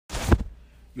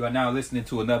You are now listening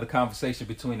to another conversation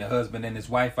between the husband and his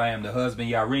wife. I am the husband,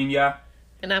 Yareem Yah.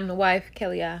 And I'm the wife,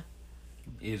 Kelly Yah.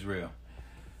 Israel.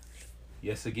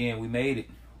 Yes, again, we made it.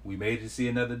 We made it to see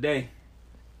another day.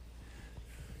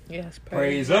 Yes,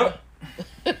 Praise up.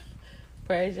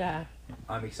 Praise Yah.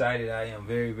 I'm excited. I am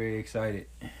very, very excited.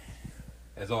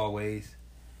 As always.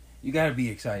 You got to be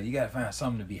excited. You got to find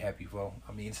something to be happy for.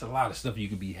 I mean, it's a lot of stuff you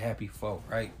can be happy for,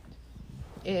 right?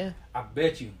 Yeah. I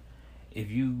bet you,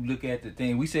 if you look at the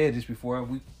thing, we said this before,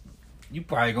 you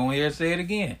probably going to hear us say it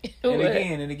again. And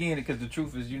again and again, because the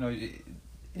truth is,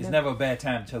 it's never a bad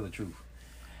time to tell the truth.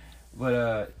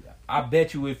 But I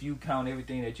bet you if you count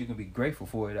everything that you can be grateful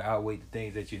for, it'll outweigh the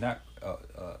things that you're not,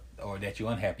 or that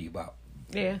you're unhappy about.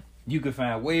 Yeah. You can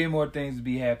find way more things to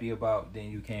be happy about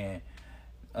than you can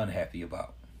unhappy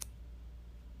about.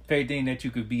 Everything that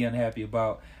you could be unhappy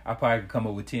about, I probably could come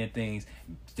up with 10 things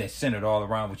that's centered all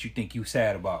around what you think you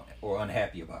sad about or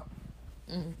unhappy about.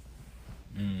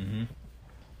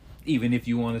 Even if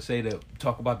you want to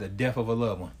talk about the death of a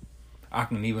loved one, I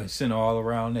can even center all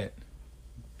around that.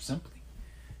 Simply,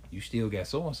 you still got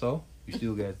so and so, you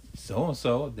still got so and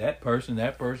so, that person,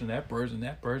 this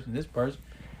person,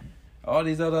 all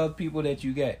these other people that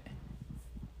you got.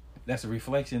 That's a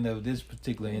reflection of this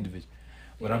particular individual.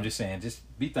 But I'm just saying, just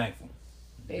be thankful.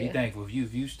 Yeah. Be thankful. If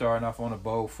you starting off on a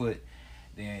bold foot,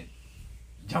 then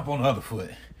jump on the other foot.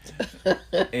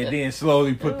 And then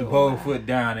slowly put the bold foot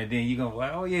down, and then you're going to be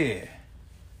like, oh, yeah.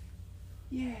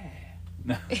 Yeah.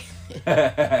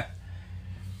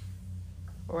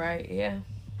 Right, yeah.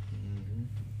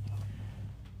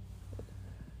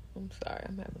 I'm sorry,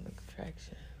 I'm having a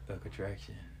contraction. A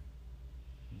contraction.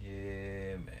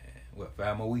 Yeah, man. What,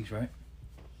 5 more weeks, right?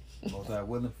 Most I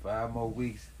willing, 5 more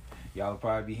weeks. Y'all will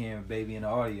probably be hearing baby in the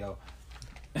audio.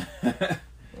 I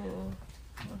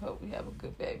hope we have a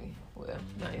good baby. Well,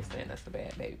 I ain't saying that's a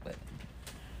bad baby, but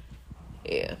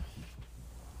yeah.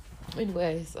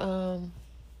 Anyways, yeah,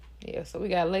 so we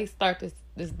got a late start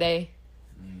this day.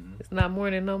 It's not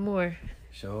morning no more.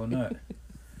 Sure not.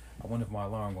 I wonder if my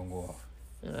alarm gonna go off.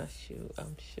 Oh shoot,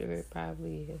 I'm sure it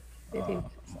probably is. Oh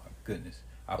my goodness.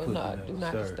 I put no, do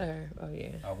not disturb. Oh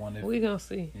yeah. I wonder if we gonna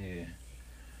see.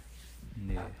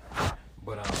 Yeah.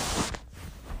 But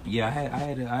yeah, I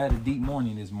had a deep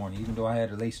morning this morning. Even though I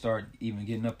had a late start, even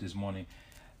getting up this morning,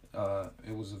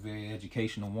 it was a very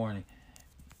educational morning,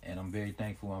 and I'm very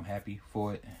thankful. I'm happy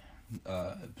for it.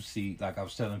 See, like I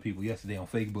was telling people yesterday on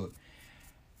Facebook,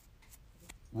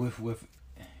 with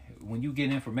when you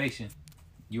get information,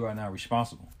 you are now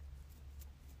responsible.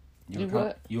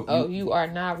 You are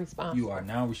now responsible. You are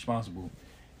now responsible.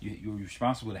 You're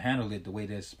responsible to handle it the way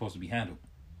that it's supposed to be handled.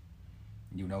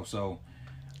 So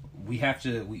we have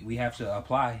to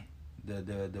apply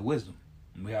the wisdom.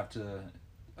 We have to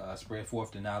spread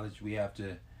forth the knowledge. We have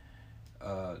to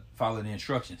follow the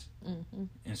instructions,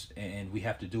 and we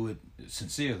have to do it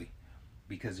sincerely.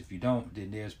 Because if you don't,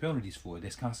 then there's penalties for it.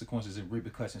 There's consequences and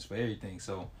repercussions for everything.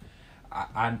 So.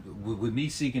 With me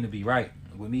seeking to be right,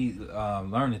 with me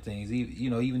learning things,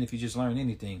 even if you just learn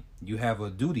anything, you have a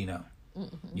duty now.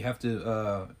 You have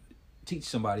to teach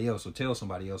somebody else or tell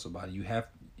somebody else about it. You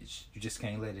just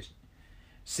can't let it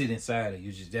sit inside of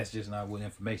you. That's just not what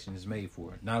information is made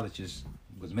for. Knowledge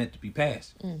was meant to be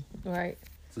passed. Right.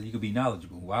 So you could be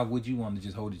knowledgeable. Why would you want to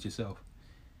just hold it yourself?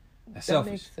 That's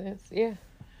selfish. Makes sense. Yeah.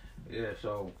 Yeah.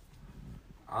 So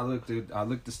I looked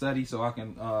to study so I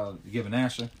can give an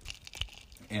answer.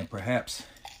 And perhaps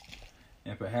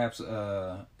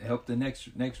help the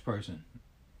next person,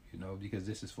 because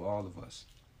this is for all of us.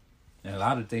 And a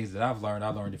lot of things that I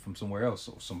learned it from somewhere else,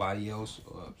 or somebody else,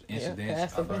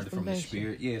 incidents. I learned it from the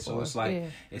Spirit. Yeah, so it's like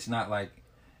it's not like,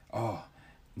 oh,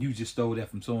 you just stole that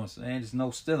from someone. And there's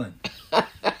no stealing.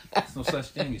 There's no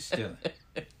such thing as stealing.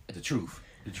 The truth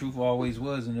always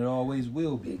was, and it always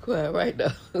will be. Be quiet right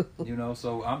now.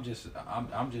 So I'm just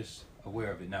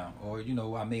aware of it now, or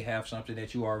I may have something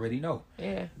that you already know.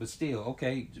 Yeah. But still,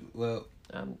 okay. Well,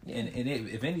 and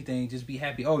if anything, just be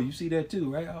happy. Oh, you see that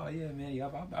too, right? Oh yeah, man.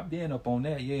 I've been up on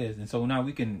that, yes. And so now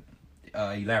we can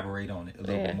elaborate on it a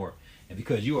little bit more. And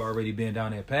because you already been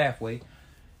down that pathway,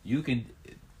 you can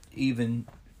even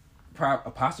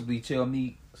possibly tell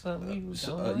me.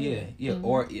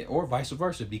 Or vice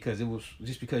versa, because it was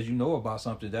just because you know about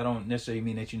something that don't necessarily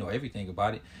mean that you know everything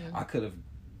about it. I could have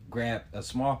grabbed a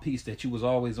small piece that you was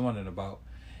always wondering about,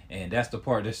 and that's the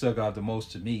part that stuck out the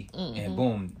most to me. And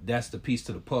boom, that's the piece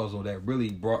to the puzzle that really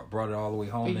brought it all the way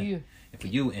home for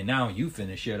you. And now you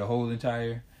finna share the whole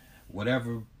entire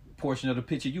whatever portion of the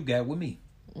picture you got with me.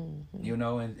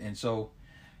 And so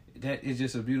that is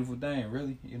just a beautiful thing,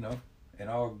 really. And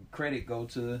all credit go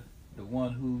to the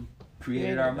one who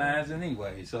created our minds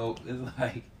anyway. So it's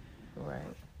like, right.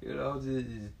 You know, just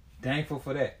thankful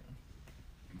for that.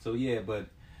 So yeah, but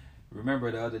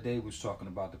remember the other day we was talking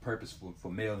about the purpose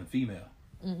for male and female.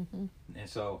 Mm-hmm. And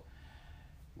so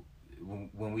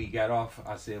when we got off,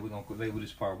 I said we're going to label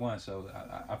this part 1. So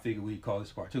I figured we'd call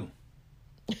this part 2.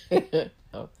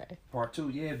 Okay. Part 2,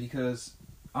 yeah, because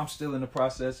I'm still in the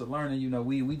process of learning. You know,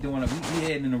 we doing it. We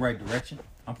heading in the right direction.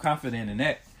 I'm confident in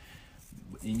that.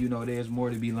 And, you know, there's more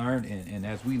to be learned. And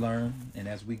as we learn and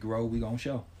as we grow, we going to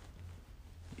show.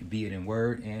 Be it in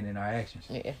word and in our actions.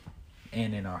 Yeah.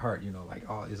 And in our heart, you know, like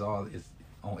it's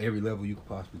on every level you could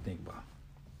possibly think about.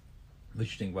 What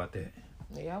you think about that?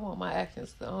 Yeah, I want my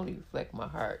actions to only reflect my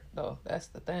heart, though. That's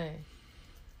the thing.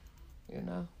 You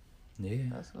know? Yeah.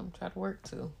 That's what I'm trying to work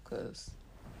to, because,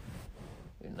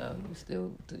 you know, you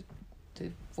still,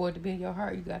 for it to be in your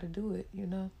heart, you got to do it, you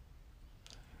know?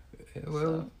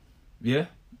 Well, yeah.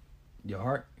 Your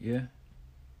heart, yeah.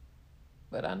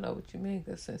 But I know what you mean,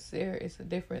 because sincere, it's a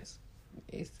difference.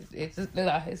 It's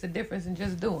a difference in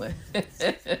just doing.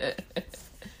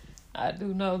 I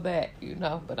do know that, you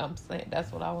know, but I'm saying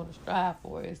that's what I want to strive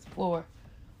for, is for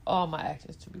all my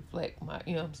actions to reflect my,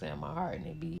 you know what I'm saying, my heart, and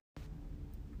it be.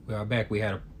 Well, back we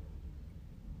had a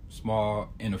small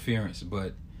interference,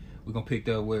 but we're gonna pick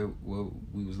up where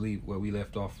we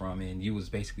left off from, and you was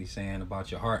basically saying about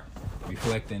your heart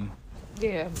reflecting.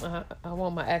 Yeah, I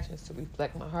want my actions to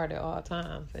reflect my heart at all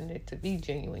times, and it to be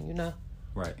genuine, you know.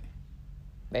 Right.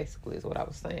 Basically, is what I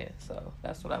was saying. So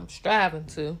that's what I'm striving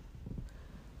to.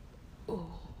 Ooh.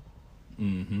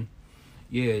 Mm-hmm.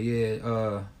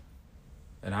 Yeah.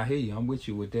 And I hear you. I'm with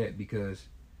you with that, because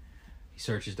he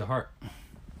searches the heart.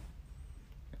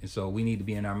 And so we need to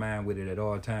be in our mind with it at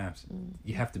all times. Mm-hmm.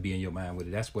 You have to be in your mind with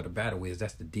it. That's what a battle is.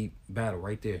 That's the deep battle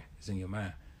right there. It's in your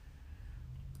mind.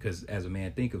 Because as a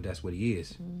man think of, that's what he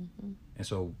is. Mm-hmm. And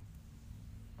so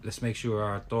let's make sure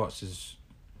our thoughts is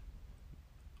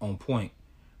on point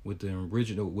with the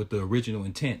original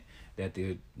intent that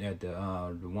the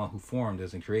one who formed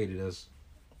us and created us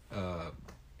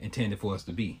intended for us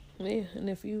to be. Yeah, and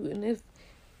if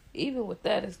even with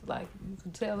that, it's like you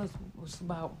can tell it's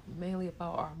about mainly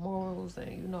about our morals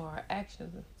and, you know, our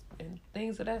actions and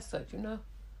things of that such, you know,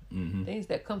 mm-hmm. things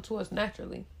that come to us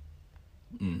naturally.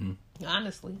 Mm-hmm.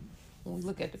 Honestly, when we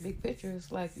look at the big picture,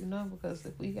 it's like, you know, because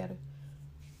if we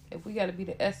gotta be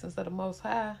the essence of the Most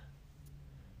High,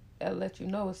 that'll let you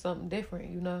know it's something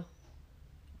different, you know.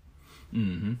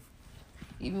 Mm-hmm.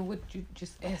 Even with you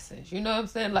just essence, you know what I'm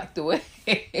saying, like the way.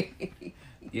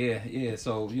 Yeah.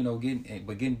 So, you know,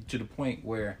 getting to the point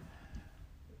where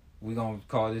we're gonna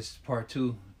call this part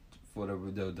 2 for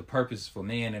the purpose for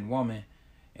man and woman.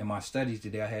 In my studies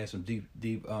today, I had some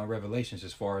deep revelations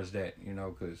as far as that, you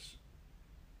know, because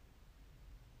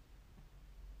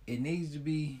it needs to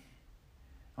be.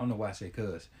 I don't know why I say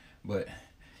 "cause," but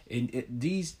it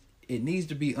needs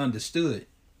to be understood.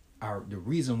 The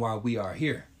reason why we are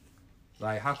here.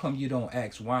 Like, how come you don't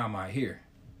ask, why am I here?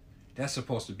 That's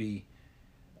supposed to be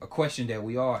a question that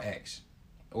we all ask.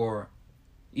 Or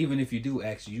even if you do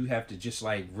ask, you have to just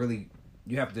like really,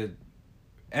 you have to,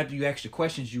 after you ask the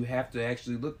questions, you have to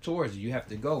actually look towards it. You have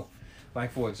to go.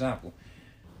 Like, for example,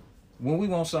 when we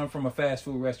want something from a fast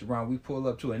food restaurant, we pull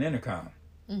up to an intercom.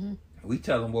 Mm-hmm. We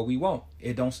tell them what we want.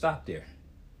 It don't stop there.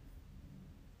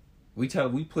 We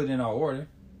put in our order.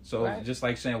 So right. Just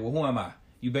like saying, well, who am I?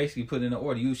 You basically put in an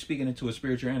order. You speaking into a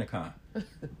spiritual intercom.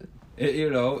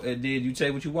 You know, and then you say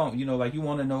what you want. You know, like you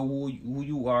want to know who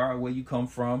you are, where you come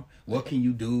from, what can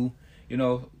you do. You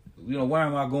know, where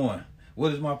am I going?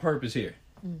 What is my purpose here?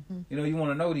 Mm-hmm. You know, you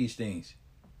want to know these things.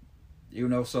 You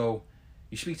know, so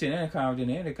you speak to the intercom, then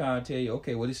the intercom tell you,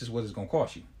 okay, well, this is what it's gonna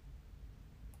cost you.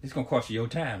 It's gonna cost you your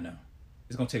time now.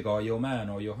 It's gonna take all your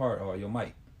mind, all your heart, all your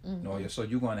might. Mm-hmm. You know, so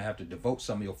you're gonna have to devote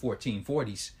some of your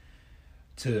 1440s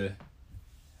to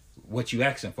what you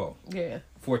asking for. Yeah.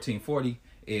 1440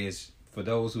 is, for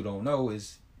those who don't know,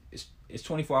 is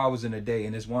 24 hours in a day,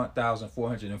 and it's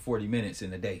 1,440 minutes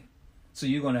in a day. So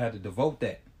you're gonna have to devote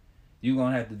that. You're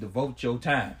gonna have to devote your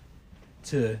time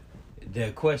to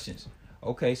their questions.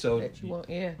 Okay, so that you want,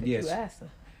 yes. You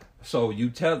asking. So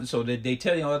that they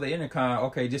tell you on the intercom,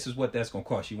 okay, this is what that's gonna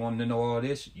cost. You want to know all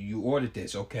this? You ordered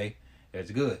this, okay? That's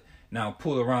good. Now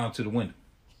pull around to the window.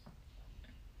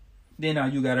 Then now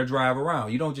you gotta drive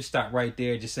around. You don't just stop right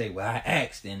there and just say, well, I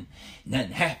asked and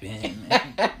nothing happened.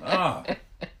 Oh.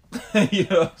 You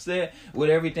know what I'm saying?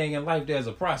 With everything in life, there's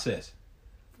a process.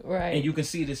 Right. And you can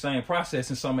see the same process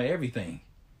in some of everything.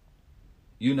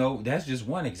 You know, that's just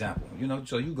one example. You know,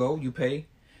 so you go, you pay,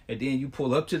 and then you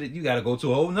pull up to you gotta go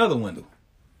to a whole nother window.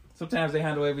 Sometimes they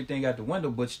handle everything out the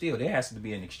window, but still there has to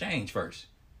be an exchange first.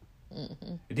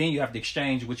 Mm-hmm. Then you have to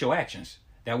exchange with your actions.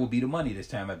 That will be the money this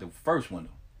time at the first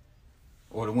window,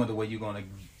 or the window where you're gonna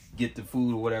get the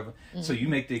food or whatever. Mm-hmm. So you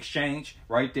make the exchange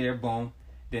right there, boom.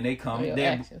 Then they come,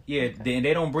 then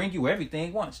they don't bring you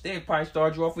everything once. They probably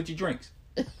start you off with your drinks.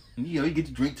 You get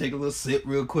your drink, take a little sip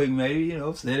real quick, maybe,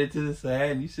 set it to the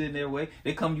side, and you sitting there wait.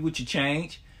 They come you with your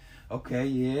change. Okay,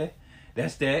 yeah,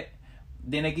 that's that.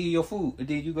 Then they give you your food, and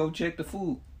then you go check the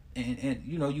food, and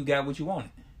you got what you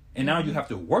wanted. And now you have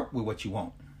to work with what you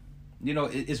want.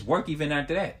 It's work even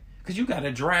after that, because you got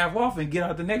to drive off and get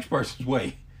out the next person's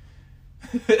way.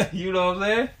 You know what I'm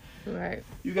saying? Right.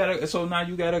 So now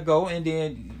you gotta go, and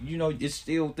then it's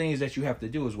still things that you have to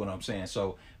do, is what I'm saying.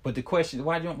 So, but the question,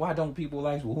 why don't people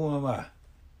ask, well, who am I?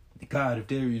 God,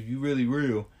 if you really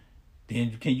real,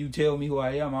 then can you tell me who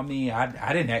I am? I mean,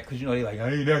 I didn't act, because they like, I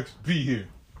ain't asked to be here.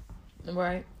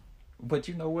 Right. But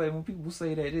you know what? When people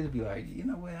say that, it'll be like, you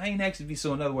know what? I ain't asked to be.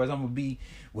 So in other words, I'm gonna be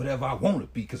whatever I want to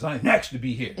be, because I ain't asked to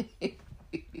be here.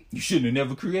 You shouldn't have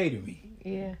never created me.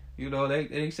 Yeah.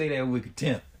 They say that with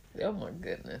contempt. Oh my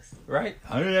goodness. Right?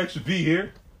 I didn't actually be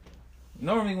here.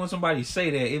 Normally when somebody say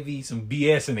that, it be some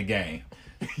BS in the game.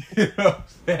 You know what I'm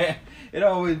saying? It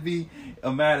always be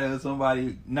a matter of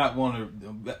somebody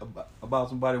about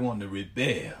somebody wanting to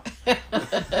rebel.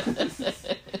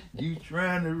 You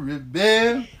trying to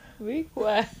rebel? Be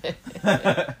quiet.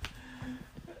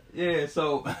 Yeah,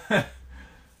 so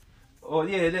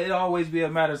it always be a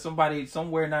matter of somebody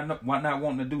somewhere not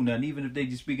wanting to do nothing, even if they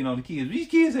just speaking on the kids. These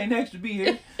kids ain't asked to be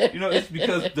here. It's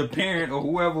because the parent or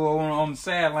whoever on the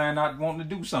sideline not wanting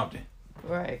to do something.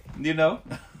 Right.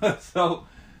 So,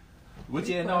 but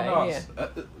yeah, no. Yeah.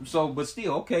 So, but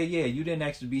still, okay, yeah, you didn't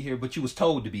ask to be here, but you was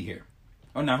told to be here.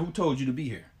 Oh, now who told you to be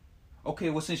here? Okay,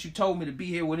 well, since you told me to be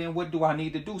here, well then what do I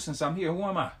need to do since I'm here? Who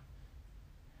am I?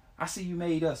 I see you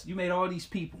made us. You made all these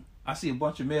people. I see a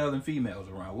bunch of males and females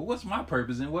around. Well, what's my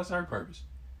purpose and what's her purpose?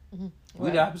 Mm-hmm. We're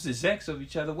the opposite sex of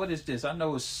each other. What is this? I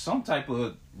know it's some type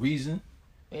of reason.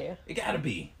 Yeah. It gotta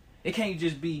be. It can't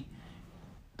just be,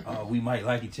 we might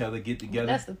like each other, get together.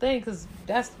 That's the thing, because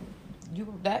that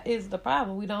is the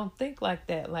problem. We don't think like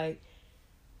that. Like,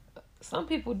 some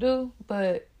people do,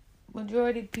 but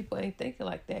majority of people ain't thinking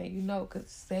like that,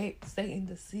 because Satan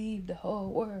deceived the whole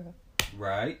world.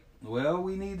 Right. Well,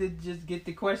 we need to just get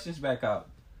the questions back out.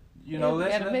 We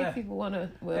gotta make people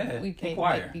wanna. Well, we can't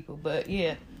make people, but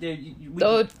yeah.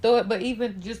 Throw it. But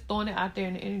even just throwing it out there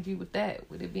in the energy with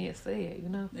it being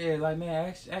said, Yeah, like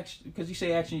man, action, because you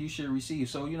say action, you should receive.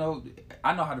 So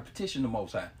I know how to petition the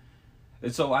Most High,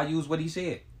 and so I use what He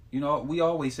said. We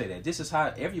always say that. This is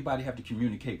how everybody have to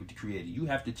communicate with the Creator. You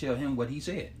have to tell Him what He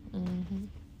said. Mm-hmm.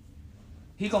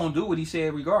 He gonna do what He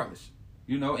said regardless.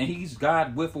 And He's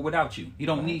God with or without you. He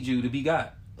don't need you to be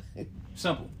God.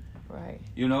 Simple. Right.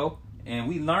 And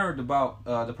we learned about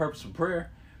the purpose of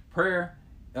prayer. Prayer,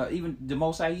 even the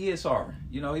Most High, He is sovereign.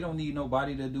 He don't need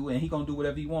nobody to do it, and He gonna do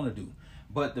whatever He want to do.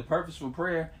 But the purpose for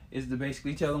prayer is to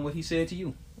basically tell Him what He said to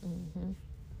you. Mm-hmm.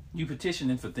 You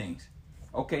petitioning for things.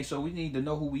 Okay, so we need to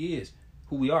know who He is,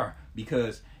 who we are,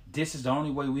 because this is the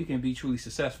only way we can be truly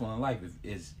successful in life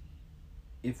is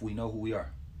if we know who we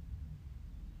are.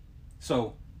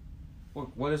 So,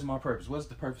 what is my purpose? What's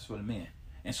the purpose for the man?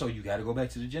 And so you got to go back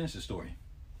to the Genesis story,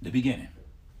 the beginning.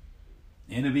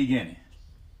 In the beginning,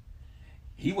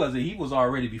 he was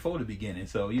already before the beginning.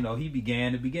 So He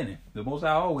began the beginning. The Most High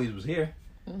always was here.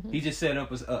 Mm-hmm. He just set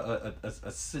up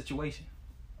a situation.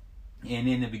 And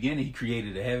in the beginning, He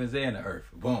created the heavens and the earth.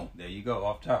 Boom, there you go,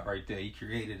 off top right there. He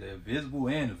created the visible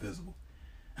and the visible.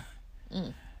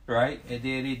 Right, and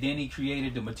then He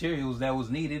created the materials that was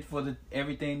needed for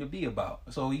everything to be about.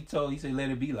 So He said,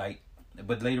 let it be light.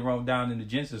 But later on down in the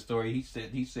Genesis story, he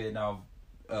said now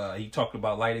He talked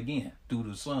about light again through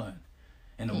the sun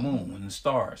and the moon and the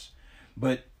stars.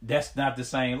 But that's not the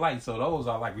same light. So those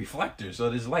are like reflectors. So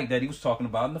this light that He was talking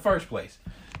about in the first place.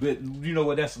 But you know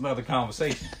what? That's another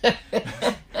conversation.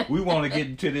 We want to get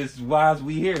into this wise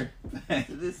we here.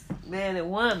 This man and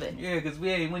woman. Yeah, because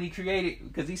when He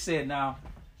created, because He said let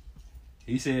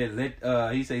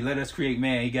us create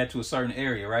man. He got to a certain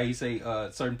area, right? He say a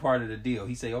certain part of the deal.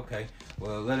 He say, okay,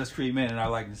 well, let us create man in our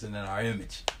likeness and in our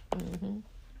image. Mm-hmm.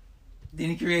 Then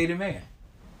He created man.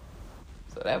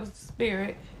 So that was the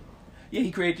spirit. Yeah,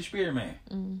 He created the spirit man.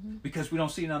 Mm-hmm. Because we don't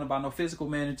see nothing about no physical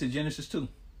man until Genesis 2.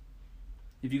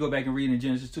 If you go back and read in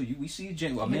Genesis 2, we see a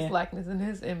man. His likeness and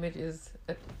His image is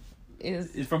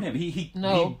from Him. He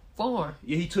form.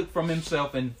 Yeah, He took from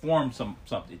Himself and formed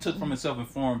something. He took from Himself and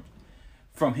formed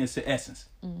from His essence.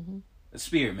 Mm-hmm. The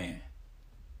spirit man.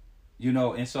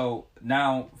 And so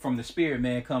now from the spirit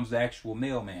man comes the actual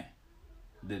male man,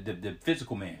 the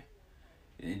physical man.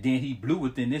 And then he blew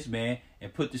within this man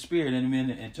and put the spirit in him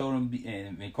and told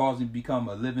him and caused him to become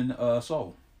a living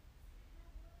soul.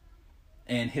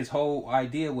 And his whole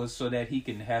idea was so that he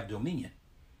can have dominion.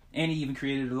 And he even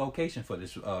created a location for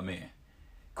this man.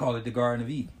 Call it the Garden of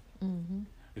Eden. Mm-hmm.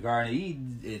 The Garden of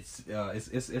Eden,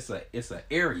 it's an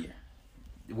area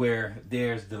where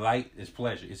there's delight, it's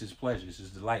pleasure. It's his pleasure, it's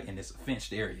his delight, and it's a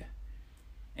fenced area.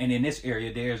 And in this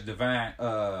area, there's divine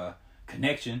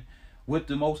connection with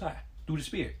the Most High through the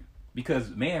Spirit. Because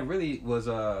man really was,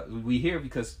 we hear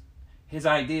because his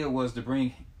idea was to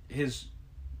bring his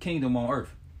kingdom on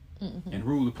earth and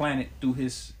rule the planet through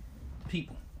his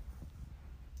people,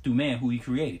 through man who he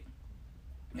created.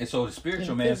 And so the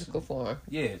spiritual man, physical form.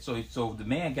 Yeah, so the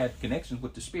man got connections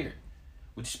with the spirit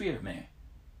man.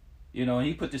 You know, and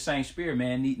he put the same spirit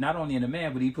man, not only in the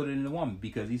man, but he put it in the woman,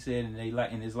 because he said in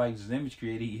his likeness and image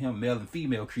created he him, male and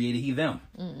female created he them.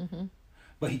 Mm-hmm.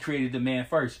 But he created the man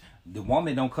first. The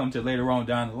woman don't come till later on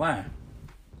down the line.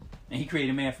 And he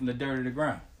created man from the dirt of the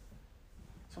ground.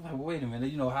 So I'm like, well, wait a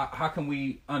minute, you know, how can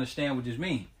we understand what this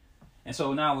means? And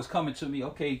so now it's coming to me,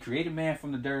 okay, created man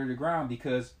from the dirt of the ground,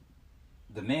 because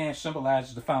the man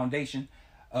symbolizes the foundation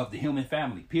of the human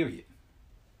family, period.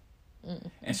 Mm-hmm.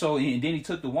 And so, and then he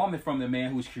took the woman from the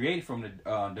man who was created from the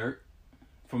dirt,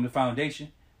 from the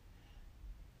foundation.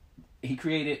 He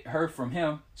created her from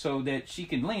him so that she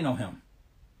can lean on him.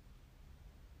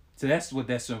 So that's what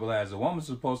that symbolizes. The woman's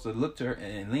supposed to look to her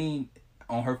and lean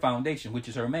on her foundation, which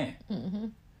is her man. Mm-hmm.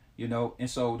 You know, and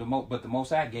so the Most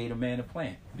High gave the man a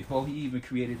plan. Before he even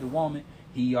created the woman,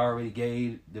 he already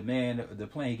gave the man the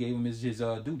plan. He gave him his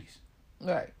duties.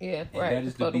 Right. Yeah. And right.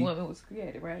 Before the woman was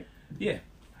created, right? Yeah,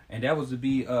 and that was to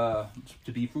be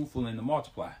fruitful and to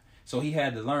multiply. So he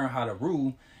had to learn how to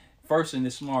rule first in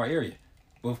this small area.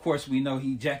 But of course, we know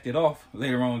he jacked it off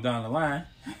later on down the line.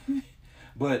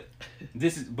 But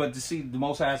to see the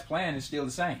Most High's plan is still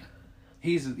the same.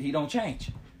 He don't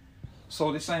change.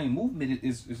 So the same movement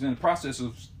is in the process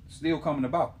of still coming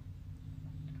about.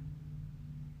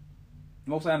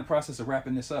 Most High in the process of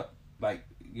wrapping this up. Like,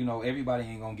 you know, everybody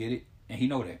ain't gonna get it, and he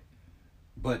know that.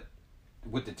 But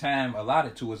with the time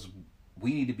allotted to us,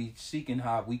 we need to be seeking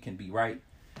how we can be right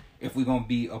if we're gonna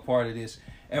be a part of this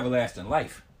everlasting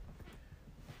life.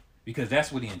 Because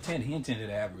that's what he intended. He intended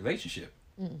to have a relationship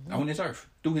on this earth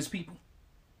through his people.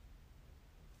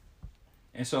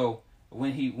 And so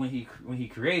when he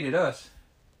created us,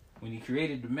 when he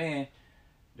created the man,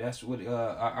 that's what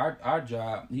our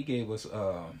job. He gave us.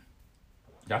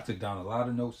 I took down a lot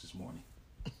of notes this morning.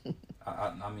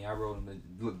 I mean, I wrote them.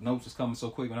 Look, notes was coming so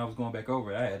quick when I was going back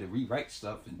over it. I had to rewrite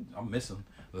stuff, and I'm missing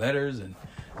letters and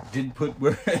didn't put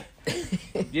where.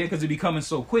 Yeah, because it be coming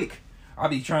so quick. I'll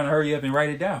be trying to hurry up and write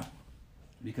it down,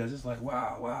 because it's like,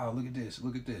 wow, look at this.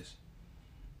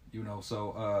 You know,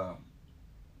 so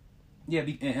yeah.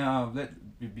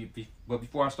 But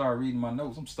before I start reading my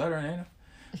notes, I'm stuttering, ain't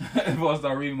I? Before I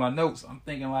start reading my notes, I'm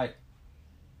thinking like,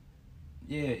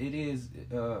 yeah, it is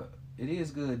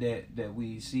good that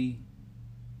we see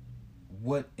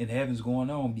what in heaven's going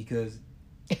on, because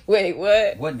wait,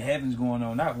 what in heaven's going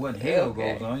on, not what in hell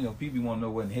goes on. You know, people want to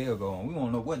know what in hell goes on. We want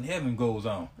to know what in heaven goes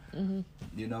on. Mm-hmm.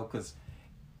 You know, because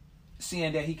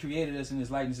seeing that he created us in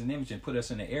his likeness and image and put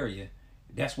us in the area,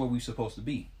 that's where we're supposed to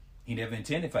be. He never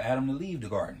intended for Adam to leave the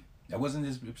garden. That wasn't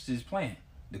his plan.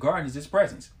 The garden is his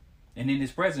presence, and in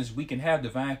his presence we can have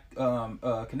divine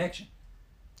connection.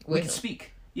 We can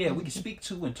speak. Yeah, we can speak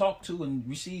to and talk to and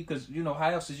receive, because, you know, how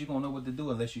else is you going to know what to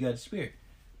do unless you got the Spirit?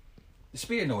 The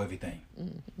Spirit know everything.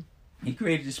 Mm-hmm. He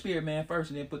created the Spirit man first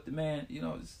and then put the man, you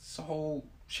know, it's a whole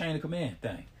chain of command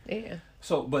thing. Yeah.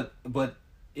 So, but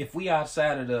if we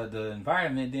outside of the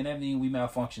environment, then that means we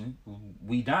malfunctioning,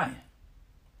 we dying.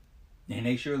 And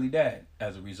they surely died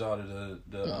as a result of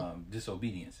the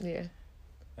disobedience. Yeah.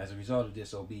 As a result of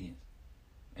disobedience.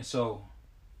 And so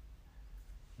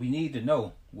we need to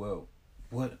know, well,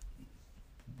 what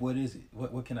is it?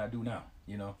 What can I do now?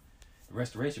 You know, the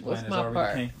restoration plan has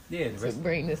already came. Yeah, to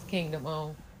bring this kingdom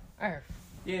on earth.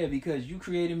 Yeah, because you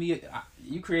created me.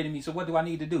 So what do I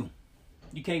need to do?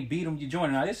 You can't beat them. You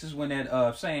join them. Now this is when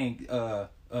that saying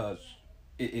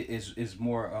is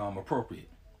more appropriate.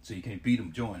 So you can't beat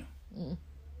them. Join them. Mm.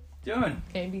 Join him.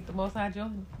 Can't beat the Most High, join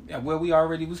him. Yeah, well, we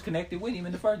already was connected with him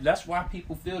in the first. That's why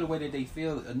people feel the way that they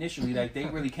feel initially. Like they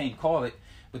really can't call it,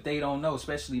 but they don't know.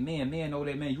 Especially men. Men know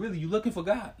that, man. You looking for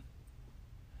God.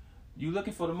 You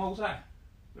looking for the Most High.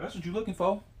 That's what you looking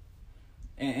for.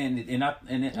 And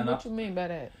what you mean by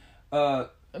that? I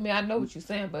mean, I know what you're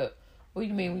saying, but what do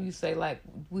you mean when you say like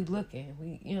we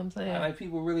looking? You know what I'm saying? Like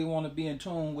people really want to be in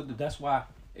tune with. That's why,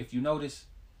 if you notice,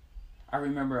 I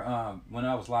remember when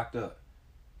I was locked up.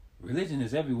 religion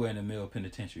is everywhere in the male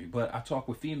penitentiary. But I talk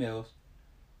with females,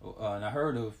 and I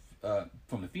heard of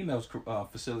from the females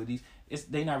facilities,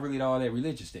 they not really all that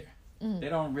religious there. They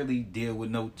don't really deal with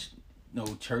no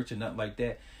church or nothing like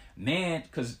that. Man,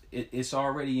 because it's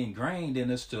already ingrained in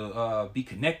us to be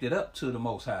connected up to the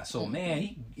Most High. So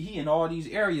man, he in all these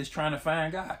areas trying to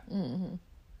find God.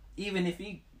 Even if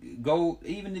he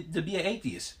even to be an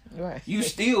atheist, right? You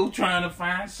still trying to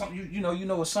find something. You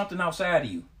know, it's something outside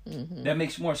of you that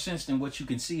makes more sense than what you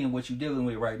can see and what you're dealing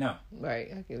with right now. Right,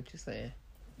 I get what you're saying.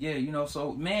 Yeah,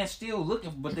 so man still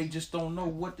looking, but they just don't know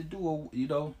what to do. Or,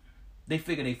 they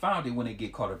figure they found it when they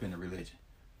get caught up in the religion,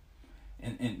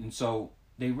 and so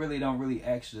they really don't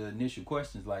ask the initial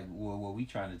questions like, well, what we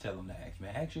trying to tell them to ask,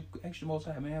 man. Ask your Most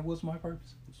High, man. What's my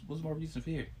purpose? What's my reason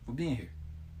for being here?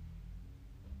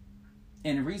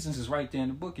 And the reasons is right there in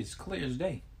the book. It's clear as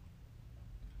day.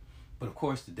 But of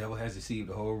course, the devil has deceived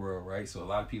the whole world, right? So a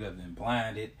lot of people have been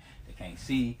blinded; they can't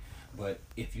see. But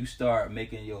if you start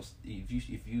making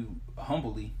if you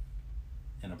humbly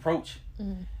and approach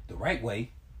the right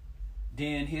way,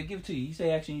 then he'll give it to you. He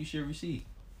say, "Action you should receive."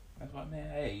 That's why,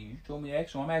 man. Hey, you told me to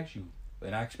ask, so I'm asking you,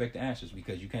 and I expect the answers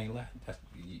because you can't lie.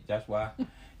 That's why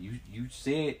you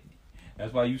said.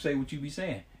 That's why you say what you be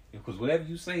saying, because whatever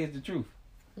you say is the truth.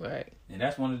 Right. And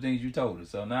that's one of the things you told us.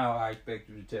 So now I expect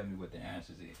you to tell me what the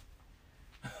answers is.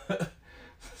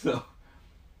 So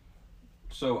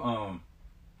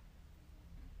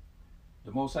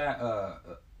the Most High,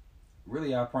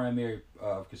 really our primary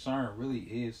concern really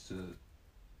is to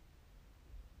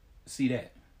see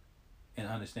that and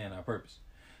understand our purpose.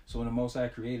 So when the Most High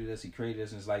created us, he created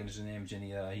us in his likeness and image, and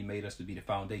he made us to be the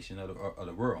foundation of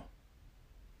the world.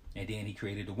 And then he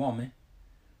created the woman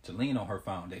to lean on her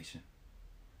foundation.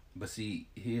 But see,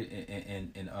 here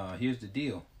and here's the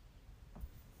deal.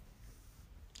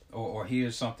 Or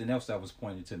here's something else that was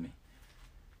pointed to me.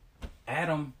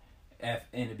 Adam,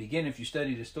 in the beginning, if you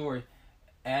study the story,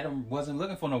 Adam wasn't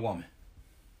looking for no woman.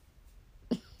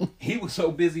 He was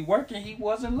so busy working, he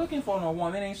wasn't looking for no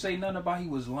woman. It ain't say nothing about he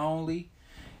was lonely.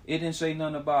 It didn't say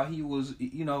nothing about he was,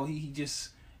 he just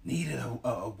needed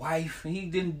a wife.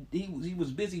 He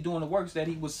was busy doing the works that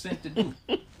he was sent to do.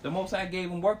 The Most High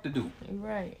gave him work to do.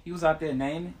 Right. He was out there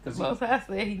naming. Cause Most High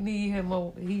said he need him a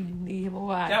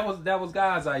wife. That was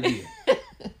God's idea.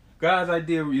 God's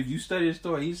idea. If you study the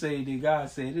story, he said that God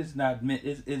said it's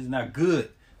not good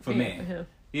for man. For him.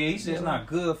 Yeah, he said it's not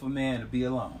good for man to be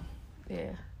alone.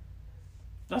 Yeah.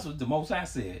 That's what the Most High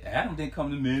said. Adam didn't come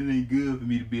to man. It ain't good for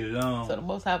me to be alone. So the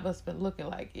Most High must have been looking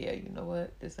like, yeah, you know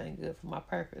what? This ain't good for my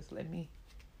purpose. Let me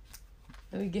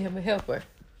get him a helper.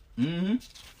 Mm-hmm.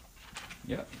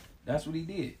 Yep, that's what he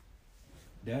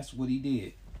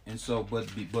did. And so, but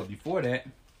before that,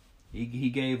 he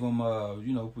gave him,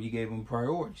 he gave him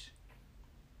priorities.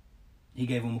 He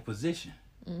gave him a position.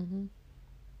 Mm-hmm.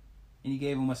 And he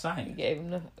gave him assignment. He gave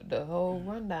him the whole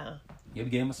rundown. Yeah, he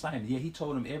gave him assignment. Yeah, he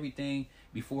told him everything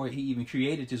before he even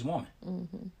created this woman.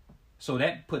 Mm-hmm. So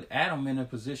that put Adam in a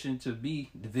position to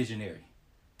be the visionary,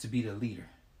 to be the leader.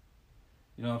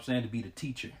 You know what I'm saying? To be the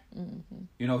teacher.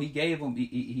 Mm-hmm. He gave him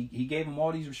he gave him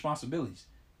all these responsibilities.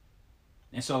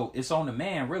 And so it's on the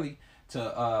man really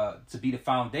to be the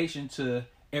foundation to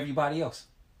everybody else.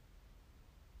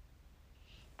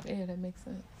 Yeah, that makes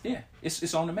sense. Yeah,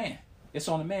 it's on the man. It's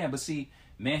on the man. But see,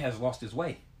 man has lost his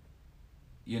way.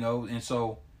 And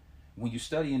so when you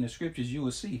study in the scriptures, you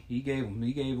will see he gave him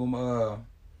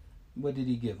what did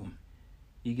he give him?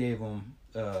 He gave him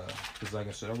because like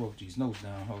I said, I wrote these notes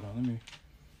down. Hold on, let me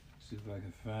see if I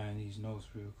can find these notes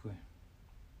real quick.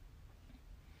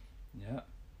 Yeah.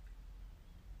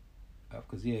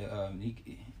 Because he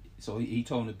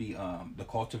told him to be the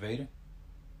cultivator.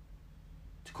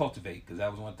 To cultivate, because that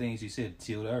was one of the things he said,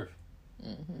 till the earth.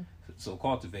 Mm-hmm. So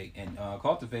cultivate, and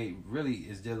cultivate really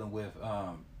is dealing with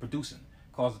producing,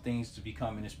 causing things to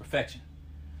become in its perfection.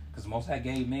 Because the Most High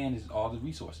gave man is all the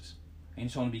resources, and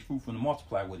he's trying to be fruitful and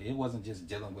multiply with it. It wasn't just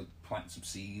dealing with planting some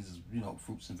seeds,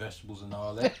 fruits and vegetables and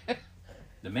all that.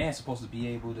 The man's supposed to be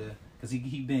able to, because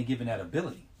he been given that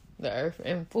ability. The earth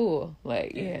and full,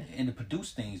 and to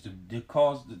produce things, to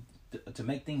cause to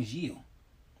make things yield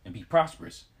and be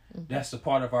prosperous. Mm-hmm. That's a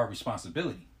part of our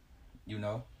responsibility,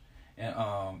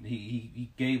 And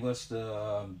he gave us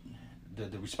the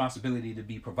responsibility to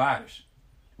be providers.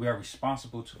 We are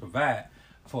responsible to provide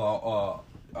for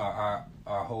our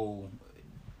whole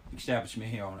establishment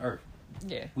here on earth.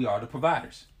 Yeah, we are the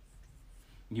providers.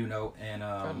 And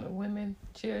from the women,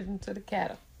 children to the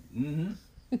cattle. Mm-hmm.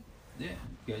 Yeah,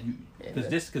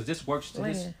 because this works to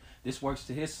his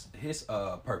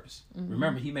purpose. Mm-hmm.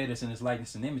 Remember, he made us in his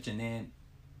likeness and image, and then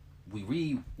we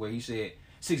read where he said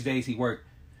 6 days he worked,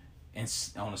 And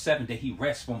on the seventh day, he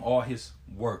rests from all his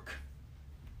work.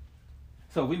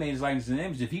 So we made his likeness and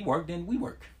image. If he worked, then we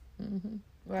work. Mm-hmm.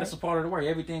 Right. That's a part of the work.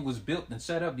 Everything was built and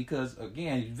set up because,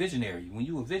 again, visionary. When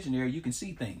you're a visionary, you can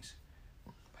see things.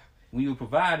 When you're a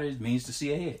provider, it means to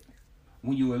see ahead.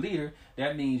 When you're a leader,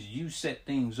 that means you set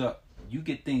things up. You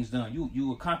get things done.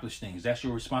 You accomplish things. That's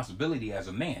your responsibility as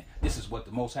a man. This is what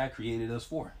the Most High created us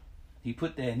for. He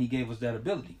put that and he gave us that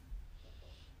ability.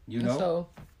 You know? So,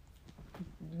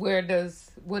 what does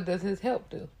his help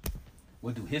do?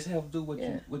 What do his help do?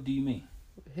 What do you mean?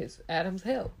 His Adam's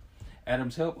help.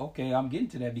 Adam's help. Okay, I'm getting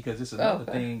to that because it's another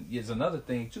thing. It's another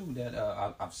thing too that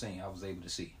I've seen. I was able to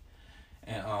see,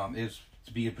 and it's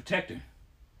to be a protector.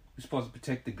 We're supposed to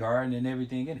protect the garden and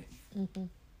everything in it. Mm-hmm.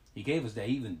 He gave us that.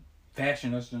 He even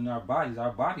fashioned us in our bodies.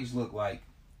 Our bodies look like,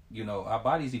 our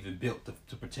bodies even built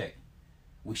to protect.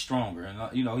 We're stronger,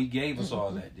 and he gave us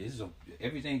all that.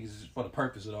 Everything is for the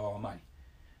purpose of the Almighty.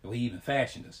 And he even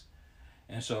fashioned us,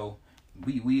 and so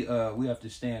we have to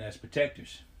stand as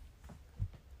protectors.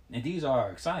 And these are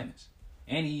our assignments.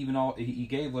 And he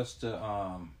gave us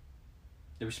the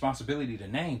responsibility to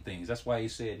name things. That's why he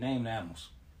said name animals.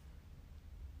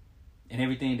 And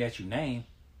everything that you name,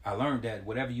 I learned that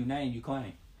whatever you name, you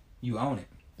claim. You own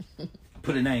it.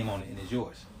 Put a name on it and it's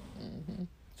yours. Mm-hmm.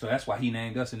 So that's why he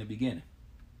named us in the beginning.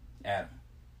 Adam.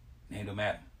 Named him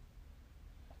Adam.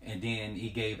 And then he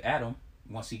gave Adam,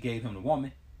 once he gave him the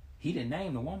woman, he didn't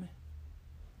name the woman.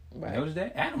 Right. Notice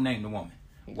that? Adam named the woman.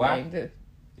 He Why? named it.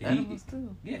 Animals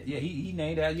too. Yeah, he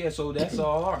named that. Yeah, so that's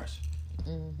all ours,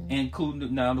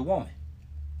 including now the woman,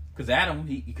 because Adam,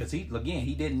 he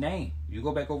didn't name. You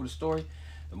go back over the story,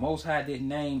 the Most High didn't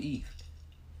name Eve.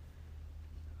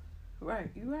 Right,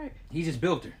 you're right. He just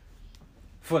built her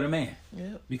for the man.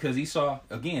 Yeah. Because he saw,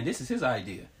 again, this is his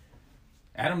idea.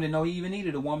 Adam didn't know he even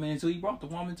needed a woman until he brought the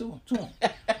woman to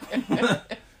him.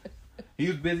 He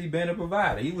was busy being a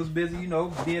provider. He was busy,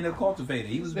 being a cultivator.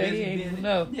 He was busy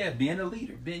being a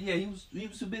leader. He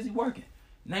was too busy working,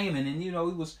 naming, and he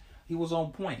was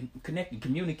on point, connecting,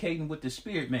 communicating with the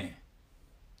spirit man.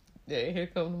 Yeah, here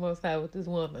comes the Most High with this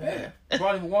woman. Yeah,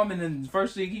 brought him a woman, and the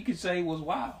first thing he could say was,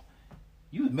 "Wow,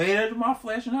 you was made out of my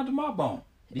flesh and out of my bone."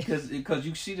 Because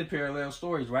you see the parallel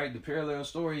stories, right? The parallel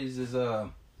stories is the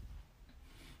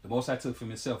Most High took from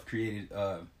himself, created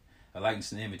a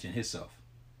likeness and image in himself.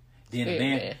 Then the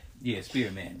man.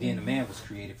 Spirit man. Then the man was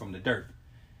created from the dirt.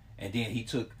 And then he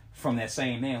took from that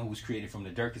same man who was created from the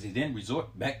dirt, because he didn't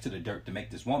resort back to the dirt to make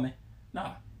this woman.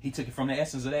 Nah, he took it from the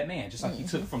essence of that man, just like he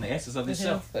took from the essence of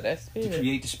himself to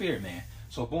create the spirit man.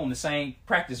 So boom, the same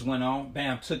practice went on.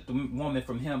 Bam, took the woman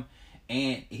from him,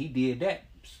 and he did that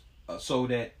so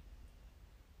that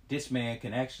this man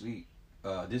can actually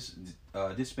this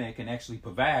man can actually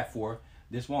provide for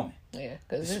this woman. Yeah,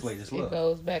 because it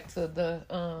goes back to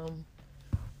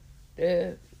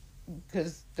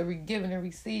because the giving and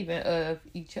receiving of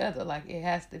each other, like it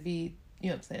has to be,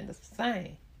 the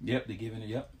same. Yep, the giving it.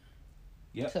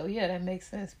 Yep. So yeah, that makes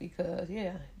sense because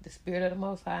the spirit of the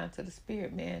Most High into the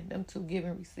spirit man, them two give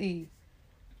and receive.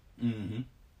 Mm-hmm.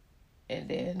 And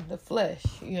then the flesh,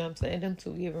 them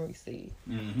two give and receive.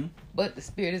 Mm-hmm. But the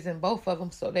spirit is in both of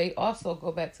them, so they also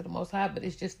go back to the Most High, but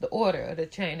it's just the order of the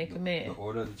chain of command. The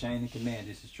order of the chain of command,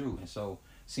 this is true. And so,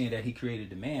 seeing that he created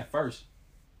the man first,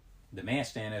 the man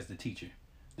stand as the teacher.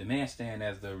 The man stand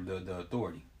as the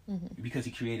authority. Mm-hmm. Because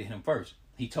he created him first.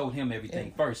 He told him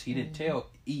everything first. He didn't tell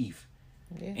Eve.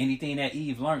 Yeah. Anything that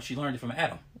Eve learned, she learned it from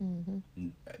Adam. Mm-hmm.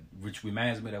 Which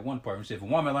reminds me of that one part. He said, if a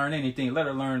woman learn anything, let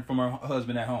her learn from her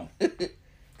husband at home.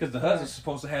 Because the husband's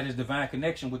supposed to have this divine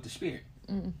connection with the spirit.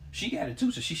 Mm-hmm. She got it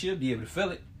too, so she should be able to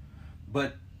feel it.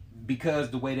 But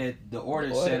because the way that the order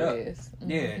is set up,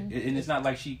 and it's not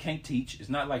like she can't teach. It's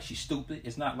not like she's stupid.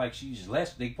 It's not like she's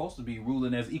less. They're supposed to be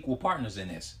ruling as equal partners in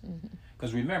this.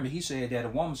 Because remember, he said that a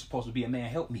woman's supposed to be a man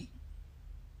helpmeet.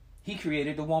 He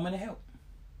created the woman to help.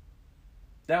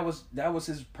 That was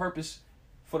his purpose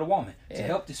for the woman, to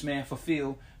help this man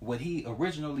fulfill what he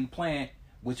originally planned,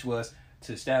 which was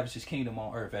to establish his kingdom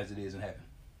on earth as it is in heaven.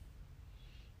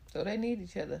 So they need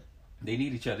each other. They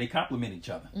need each other. They complement each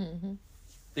other. Mm-hmm.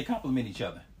 They complement each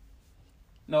other.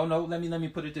 No. Let me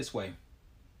put it this way.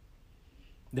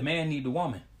 The man need the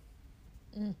woman,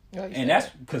 and that's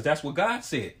because that's what God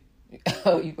said.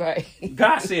 Oh, you're right.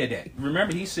 God said that.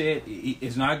 Remember, he said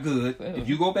it's not good. If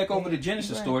you go back over the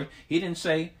Genesis story, he didn't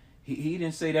say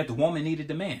that the woman needed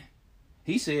the man.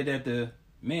 He said that the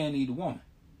man needed the woman.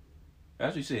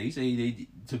 That's what he said. He said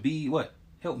to be what?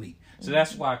 Help me. So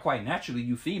that's why quite naturally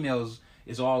you females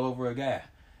is all over a guy.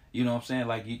 You know what I'm saying?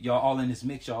 Like y'all all in this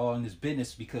mix, y'all all in this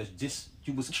business because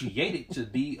you was created to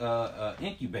be a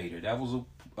incubator. That was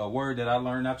a word that I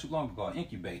learned not too long ago,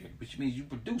 incubator, which means you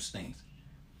produce things.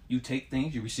 You take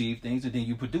things, you receive things, and then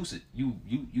you produce it. You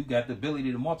got the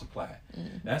ability to multiply it.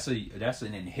 Mm-hmm. That's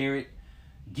an inherent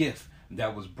gift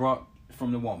that was brought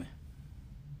from the woman.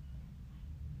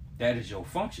 That is your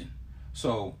function.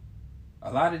 So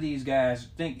a lot of these guys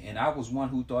think, and I was one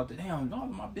who thought that, damn, no,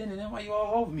 my business, then why you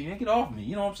all over me? Man, get off me.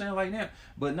 You know what I'm saying? Like that.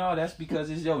 But no, that's because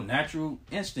it's your natural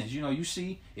instincts. You know, you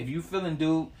see, if you feeling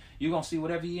dude, you're going to see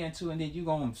whatever he into, and then you're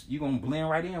going to blend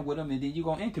right in with him, and then you're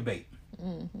going to incubate.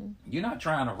 Mm-hmm. You're not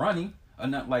trying to run him or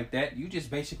nothing like that. You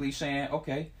just basically saying,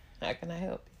 okay, how can I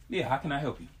help you? Yeah, how can I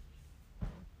help you?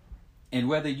 And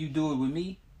whether you do it with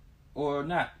me or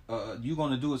not, you're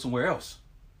going to do it somewhere else.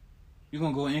 You're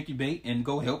going to go incubate and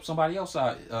go help somebody else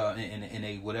out in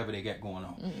a whatever they got going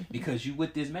on. Mm-hmm. Because you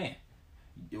with this man.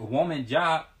 A woman's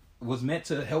job was meant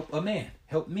to help a man,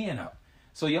 help men out.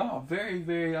 So y'all are very,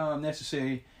 very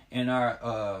necessary in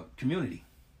our community,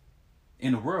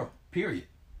 in the world, period.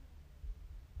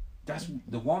 That's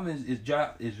the woman's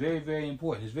job is very, very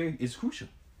important. It's crucial.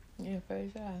 Yeah, very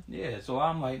job. Yeah, so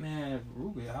I'm like, man,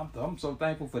 Ruby, I'm so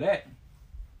thankful for that.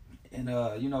 And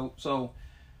you know, so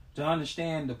to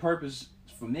understand the purpose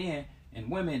for men and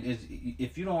women is,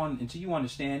 if you don't, until you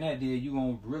understand that, then you're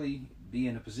gonna really be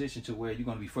in a position to where you're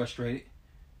gonna be frustrated.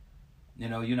 You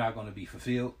know, you're not gonna be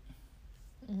fulfilled.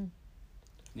 Mm-hmm.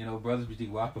 You know, brothers be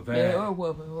thinking, well, I provide. Yeah, or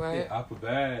woman, right? Yeah,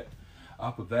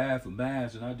 I provide for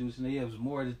mans, and I do something. Yeah,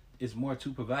 it's more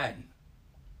to providing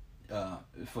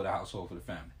for the household, for the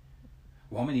family.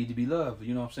 Women need to be loved.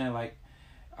 You know what I'm saying? Like,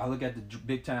 I look at the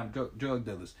big time drug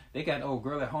dealers. They got an old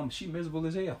girl at home. She miserable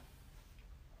as hell.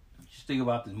 Just think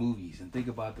about the movies and think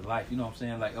about the life. You know what I'm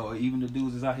saying? Like, oh, even the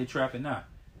dudes is out here trapping now.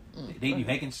 They be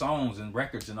making songs and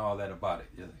records and all that about it.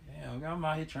 You're like, damn, I'm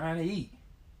out here trying to eat.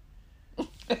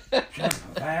 Trying to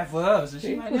provide for us. And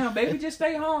she's like, damn, baby, just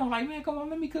stay home. Like, man, come on,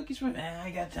 let me cook you some. Man, I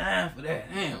ain't got time for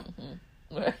that. Damn.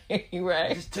 Right.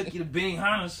 I just took you to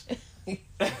Benihana's.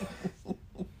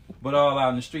 But all out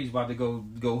in the streets about to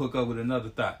go hook up with another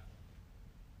thought.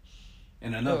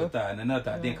 And another thought, and another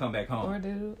thought, then come back home. Or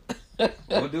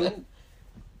dude.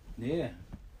 Yeah.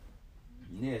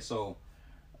 Yeah, so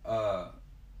our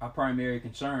primary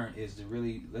concern is to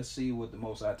really, let's see what the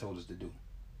Most High told us to do.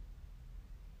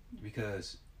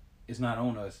 Because it's not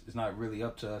on us, it's not really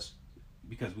up to us,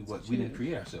 because we didn't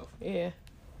create ourselves. Yeah.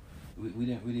 We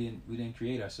didn't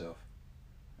create ourselves.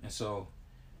 And so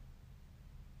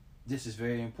this is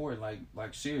very important,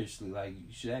 like seriously, like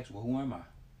you should ask, well, who am I?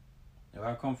 Where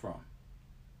I come from?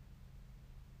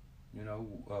 You know,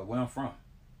 where I'm from.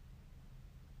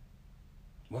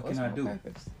 What's my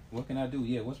purpose? What can I do?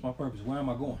 Yeah, what's my purpose? Where am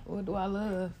I going? What do I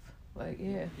love? Like,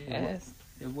 ask.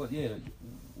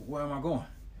 Where am I going?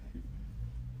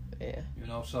 Yeah. You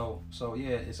know, so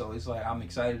it's like I'm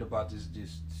excited about this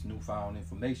newfound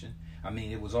information. I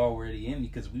mean, it was already in me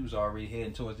because we was already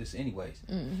heading towards this anyways.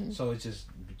 Mm-hmm. So it's just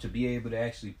to be able to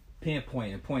actually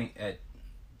pinpoint and point at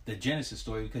the Genesis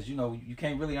story, because you know you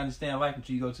can't really understand life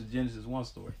until you go to the Genesis 1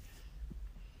 story.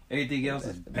 Everything else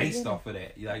is based off of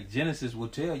that. Like, Genesis will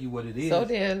tell you what it is. So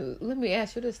then, let me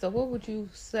ask you this though: what would you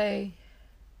say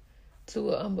to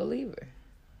an unbeliever?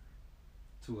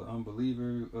 To an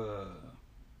unbeliever,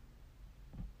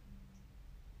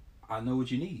 I know what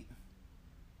you need.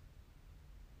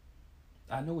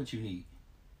 I know what you need.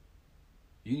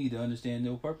 You need to understand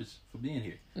your purpose for being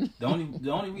here. The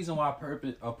only reason why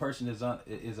a person is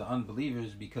an unbeliever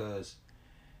is because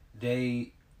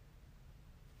they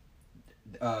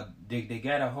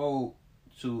got a hold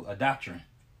to a doctrine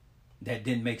that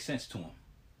didn't make sense to them.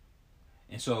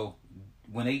 And so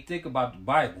when they think about the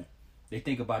Bible, they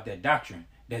think about that doctrine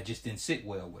that just didn't sit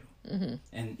well with them. Mm-hmm.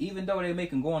 And even though they make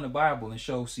them go in the Bible and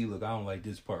show, see, look, I don't like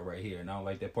this part right here, and I don't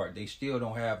like that part, they still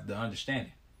don't have the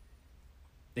understanding.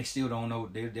 They still don't know,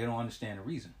 they don't understand the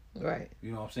reason. Right.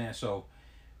 You know what I'm saying? So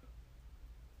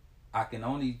I can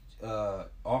only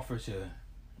offer to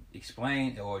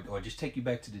explain or just take you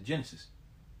back to the Genesis.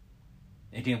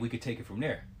 And then we could take it from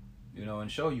there. You know,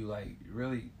 and show you, like,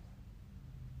 really,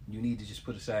 you need to just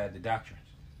put aside the doctrines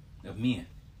of men.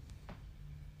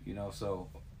 You know, so,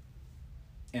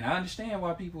 and I understand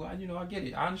why people, I get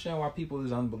it. I understand why people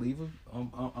is unbelievers,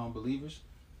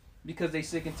 because they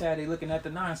sick and tired, they looking at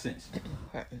the nonsense.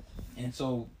 And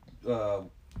so,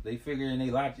 they figure in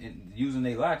their logic, using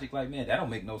their logic, like, man, that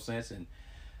don't make no sense, and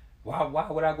why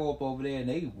would I go up over there and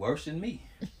they worse than me?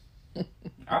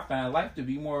 I find life to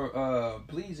be more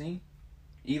pleasing,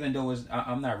 even though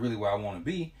I'm not really where I want to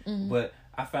be, but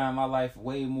I find my life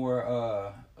way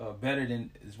more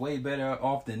it's way better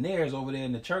off than theirs over there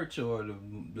in the church or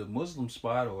the Muslim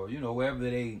spot, or, you know, wherever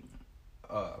they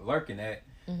lurking at.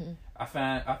 Mm-hmm. I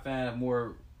find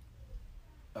more.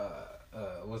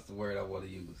 What's the word I want to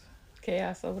use?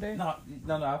 Chaos over there. No.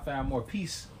 I found more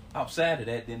peace outside of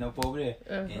that than up over there.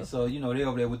 And so they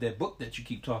over there with that book that you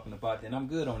keep talking about. Then I'm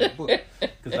good on that book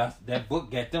because that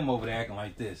book got them over there acting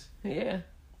like this. Yeah.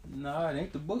 No, it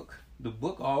ain't the book. The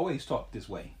book always talked this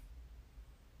way.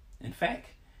 In fact,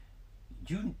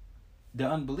 the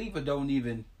unbeliever, don't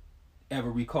even ever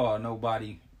recall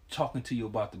nobody talking to you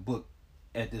about the book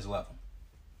at this level.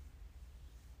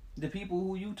 The people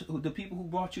who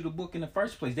brought you the book in the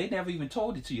first place, they never even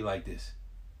told it to you like this.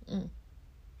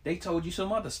 They told you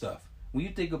some other stuff. When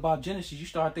you think about Genesis, you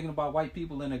start thinking about white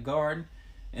people in a garden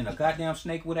and a goddamn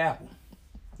snake with apple.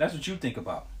 That's what you think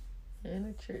about. And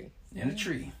a tree. And a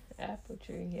tree. Apple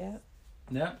tree, yeah.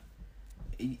 Yeah.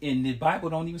 And the Bible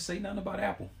don't even say nothing about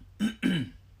apple.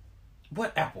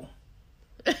 What apple?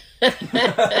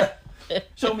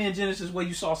 Show me in Genesis where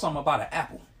you saw something about an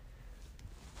apple.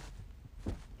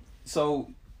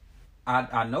 So,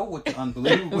 I know what the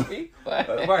unbelievable.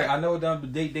 Right, I know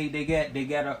they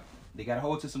got a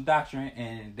hold to some doctrine,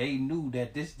 and they knew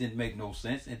that this didn't make no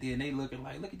sense, and then they look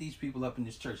at these people up in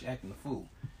this church acting a fool.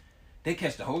 They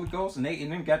catch the Holy Ghost and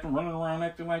then got them running around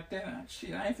acting like that.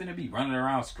 Shit, I ain't finna be running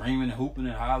around screaming and hooping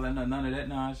and hollering or none of that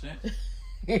nonsense.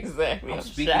 Exactly. I'm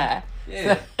speaking. Shy.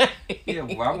 Yeah. Yeah,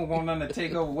 well, I won't want nothing to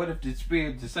take over. What if the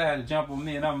spirit decided to jump on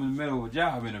me and I'm in the middle of a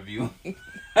job interview?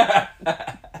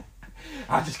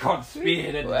 I just caught the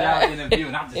spirit at the job interview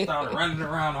and I just started running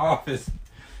around the office.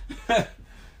 Yeah,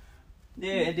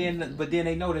 and then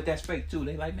they know that that's fake too.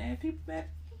 They like, man,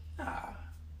 nah,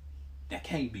 that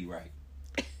can't be right.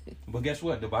 But guess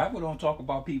what? The Bible don't talk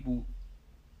about people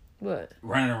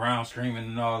running around screaming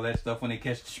and all that stuff when they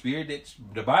catch the spirit.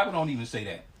 The Bible don't even say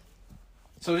that.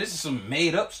 So this is some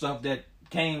made up stuff that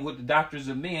came with the doctrines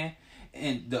of men,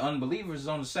 and the unbelievers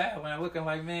on the sideline looking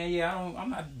like, man, yeah,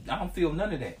 I don't feel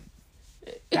none of that.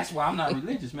 That's why I'm not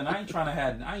religious, man. I ain't trying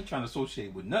to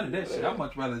associate with none of that shit. I'd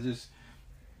much rather just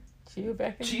chill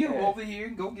over here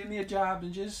and go get me a job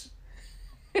and just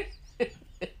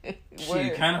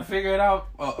shit, kind of figure it out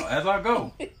as I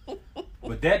go.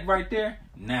 But that right there,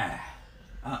 nah.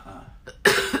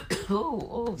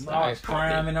 Sorry.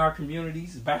 Crime in our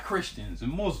communities is by Christians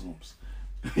and Muslims.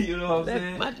 You know what I'm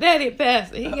saying? My daddy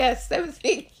passed. He got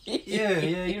 17 kids.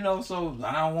 Yeah, so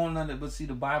I don't want none of that. But see,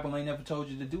 the Bible ain't never told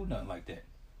you to do nothing like that.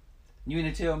 You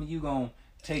ain't tell me you gonna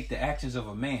take the actions of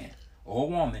a man or a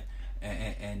woman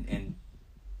and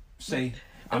say,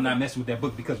 I'm not messing with that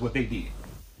book because what they did.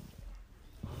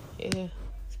 Yeah.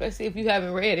 Especially if you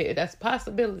haven't read it. That's a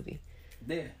possibility.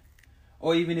 Yeah.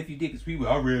 Or even if you did, because people,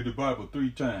 I read the Bible 3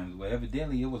 times. Well,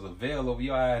 evidently it was a veil over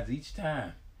your eyes each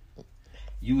time.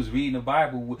 You was reading the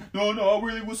Bible. No, I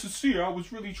really was sincere. I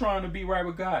was really trying to be right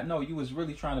with God. No, you was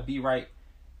really trying to be right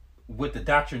with the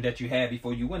doctrine that you had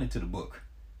before you went into the book.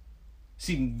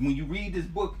 See, when you read this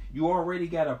book, you already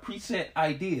got a preset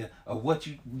idea of what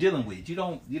you're dealing with. You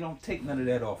don't take none of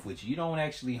that off with you. You don't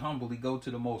actually humbly go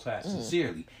to the Most High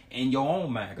sincerely in your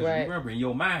own mind. Because remember, in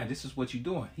your mind, this is what you're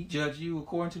doing. He judged you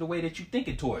according to the way that you're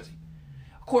thinking towards him.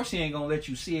 Of course, he ain't going to let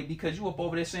you see it because you up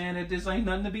over there saying that this ain't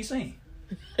nothing to be seen.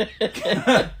 You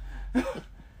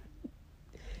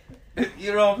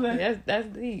know what I'm saying? That's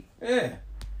deep. Yeah.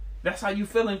 That's how you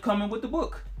feeling coming with the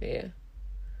book. Yeah.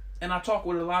 And I talk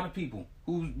with a lot of people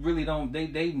who really don't, they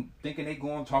thinking they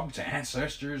going talking to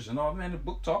ancestors and all. Man, the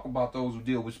book talk about those who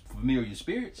deal with familiar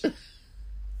spirits.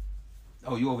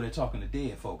 Oh, you over there talking to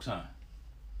dead folks, huh?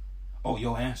 Oh,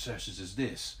 your ancestors is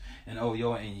this. And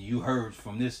and you heard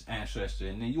from this ancestor.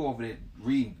 And then you over there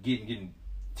reading, getting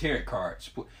tarot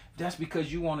cards. That's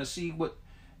because you want to see what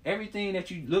everything that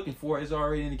you're looking for is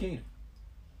already in the kingdom.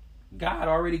 God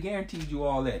already guaranteed you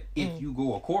all that if you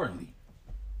go accordingly.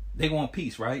 They want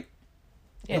peace, right?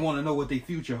 Yes. They want to know what their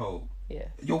future holds. Yes.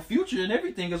 Your future and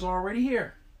everything is already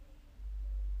here.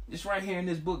 It's right here in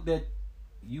this book that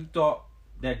you thought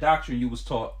that doctrine you was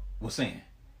taught was saying.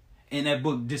 And that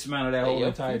book dismantled that whole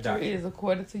entire doctrine. Your future is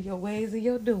according to your ways and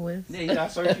your doings. Yeah, you got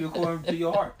to search you according to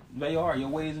your heart. Your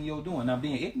ways and your doing. Now,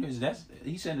 being ignorant,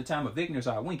 he said the time of ignorance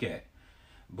I wink at.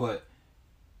 But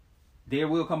there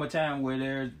will come a time where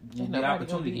there will be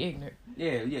opportunity. Be ignorant.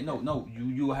 Yeah, no.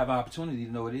 You will have an opportunity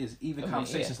to know what it is. Even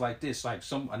conversations like this, like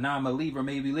a non-believer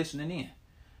may be listening in.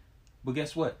 But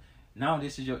guess what? Now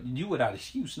this is you without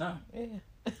excuse now. Yeah.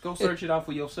 Go search it out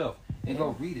for yourself and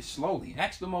go read it slowly.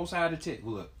 Ask the Most High to tell.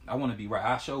 Look, I want to be right.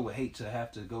 I sure would hate to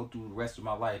have to go through the rest of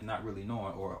my life not really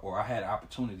knowing, or I had an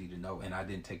opportunity to know and I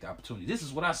didn't take the opportunity. This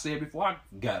is what I said before I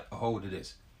got a hold of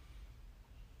this.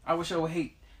 I wish I would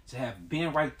hate to have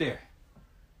been right there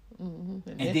and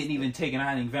didn't even take an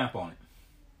iron vamp on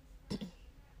it.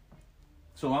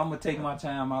 So I'm gonna take my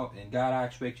time out, and God, I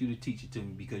expect you to teach it to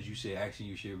me because you said action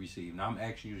you should receive. Now I'm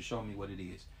asking you to show me what it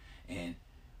is, and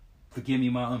forgive me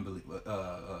my unbelief.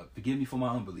 Forgive me for my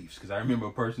unbeliefs, because I remember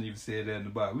a person even said that in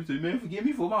the Bible. We said, "Man, forgive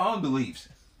me for my unbeliefs,"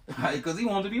 because he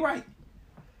wanted to be right.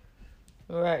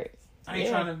 Right. I ain't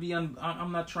trying to be.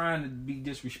 I'm not trying to be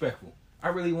disrespectful. I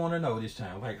really want to know this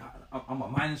time. Like I'm gonna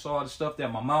minus all the stuff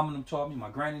that my mom and them taught me, my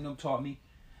granny and them taught me.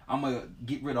 I'm gonna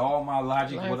get rid of all my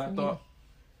logic, what I thought.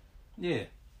 Yeah.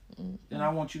 Mm-hmm. Then I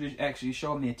want you to actually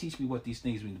show me and teach me what these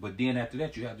things mean. But then after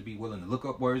that, you have to be willing to look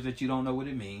up words that you don't know what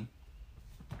it means.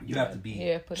 You have to be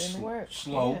put in the work.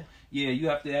 Slow. Yeah, you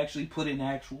have to actually put in the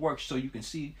actual work so you can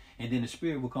see, and then the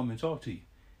Spirit will come and talk to you.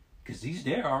 Because He's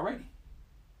there already.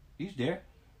 He's there.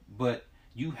 But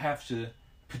you have to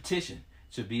petition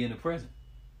to be in the present.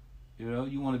 You know,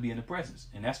 you want to be in the presence.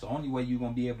 And that's the only way you're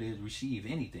going to be able to receive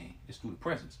anything is through the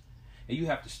presence. And you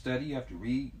have to study, you have to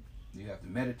read, you have to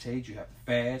meditate, you have to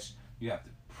fast, you have to,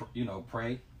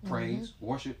 pray, praise,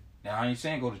 worship. Now, I ain't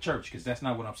saying go to church, because that's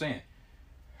not what I'm saying.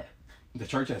 The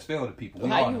church has failed the people.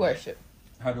 How you worship?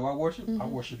 How do I worship? I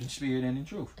worship in spirit and in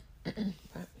truth.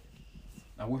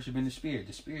 I worship in the spirit.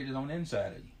 The spirit is on the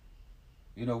inside of you.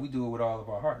 You know, we do it with all of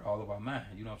our heart, all of our mind.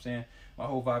 You know what I'm saying? My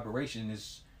whole vibration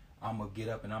is, I'm going to get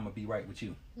up and I'm going to be right with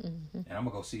you. Mm-hmm. And I'm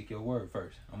going to go seek your word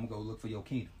first. I'm going to go look for your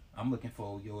kingdom. I'm looking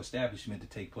for your establishment to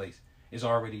take place. It's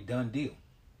already done deal.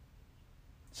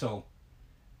 So,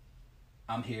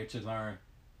 I'm here to learn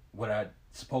what I'm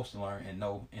supposed to learn and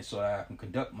know, and so that I can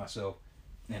conduct myself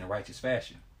in a righteous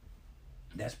fashion.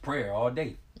 That's prayer all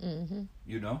day. Mm-hmm.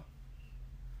 You know?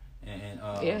 And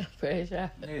prayer.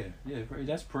 Yeah, prayer.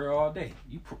 That's prayer all day.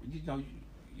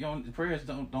 Prayers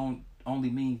don't only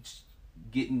mean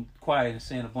getting quiet and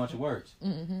saying a bunch of words.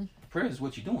 Mm-hmm. Prayer is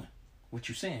what you're doing, what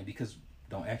you're saying, because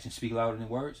don't actions speak louder than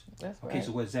words? That's right. Okay,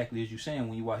 so what exactly is you saying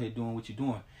when you out here doing what you're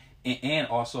doing, and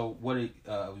also what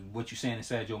you're saying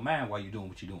inside your mind while you're doing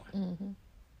what you're doing? Mm-hmm.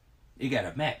 It got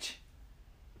to match.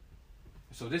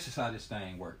 So this is how this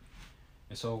thing works.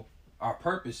 And so our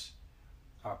purpose,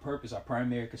 our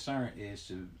primary concern is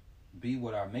to be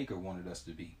what our Maker wanted us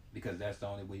to be, because that's the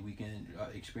only way we can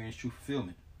experience true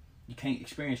fulfillment. You can't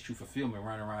experience true fulfillment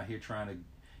running around here trying to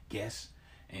guess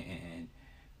and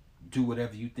do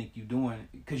whatever you think you're doing,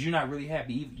 because you're not really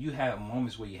happy. You have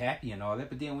moments where you're happy and all that,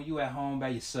 but then when you at home by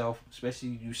yourself, especially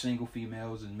you single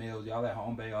females and males, y'all at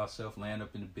home by yourself, laying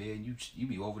up in the bed, and you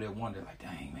be over there wondering like,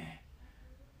 dang man,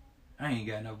 I ain't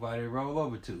got nobody to roll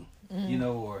over to,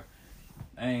 or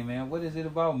dang man, what is it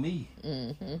about me?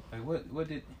 Mm-hmm. Like what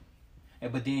did?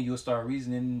 But then you'll start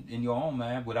reasoning in your own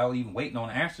mind without even waiting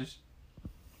on answers.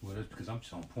 Well, that's because I'm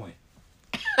just on point.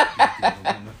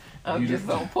 I'm just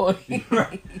on point.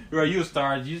 Right. You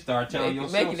start telling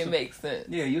yourself, making it make sense.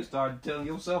 Yeah, you start telling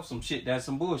yourself some shit that's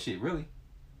some bullshit, really.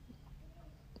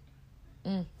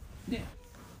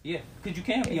 Yeah. Because you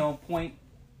can't be on point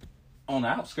on the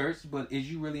outskirts, but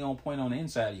is you really on point on the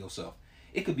inside of yourself?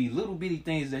 It could be little bitty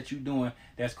things that you're doing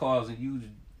that's causing you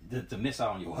to miss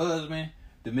out on your husband,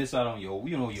 to miss out on your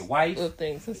wife, little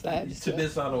things inside to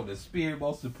miss out on the spirit,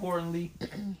 most importantly. You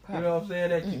know what I'm saying?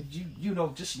 That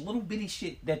you just little bitty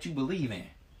shit that you believe in,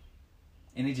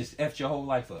 and it just effed your whole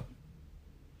life up.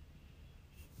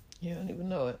 You don't even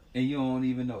know it. And you don't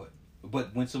even know it.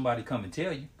 But when somebody come and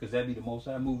tell you, because that'd be the Most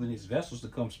High moving His vessels to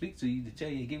come speak to you to tell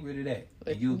you, get rid of that,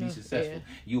 and you'll be successful. Yeah.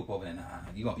 You'll go over there,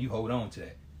 you hold on to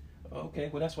that. Okay,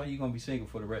 well that's why you're gonna be single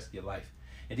for the rest of your life.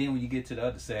 And then when you get to the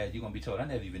other side, you're gonna be told, I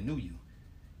never even knew you.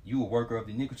 You a worker of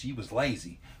the iniquity. You was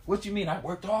lazy. What you mean? I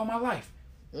worked all my life.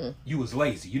 You was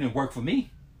lazy. You didn't work for me.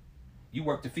 You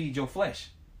worked to feed your flesh.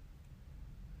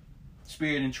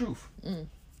 Spirit and truth.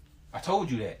 I told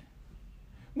you that.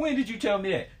 When did you tell me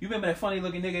that? You remember that funny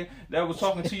looking nigga that was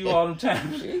talking to you all them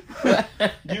times? You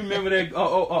remember that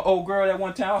old girl that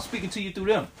one time I was speaking to you through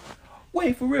them?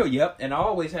 Wait, for real? Yep. And I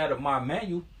always had my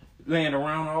manual laying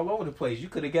around all over the place. You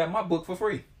could have got my book for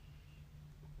free.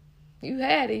 You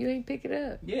had it. You ain't pick it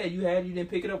up. Yeah, you had it. You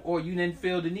didn't pick it up, or you didn't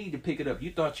feel the need to pick it up.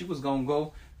 You thought you was gonna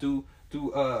go to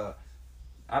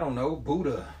I don't know,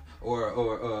 Buddha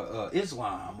or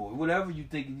Islam or whatever you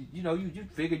think. You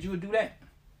figured you would do that.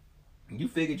 You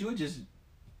figured you would just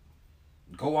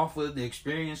go off of the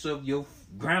experience of your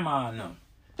grandma and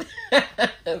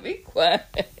them. Be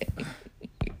quiet.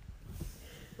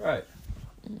 Right.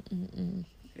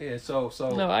 Yeah. So.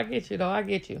 No, I get you. Though I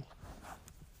get you.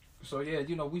 So yeah,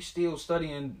 we still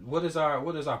studying what is our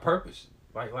purpose?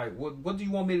 Like what do you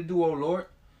want me to do, oh Lord,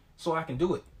 so I can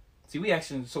do it? See, we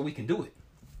asking so we can do it.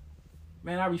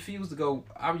 Man, I refuse to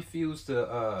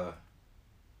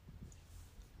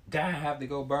die and have to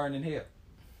go burn in hell.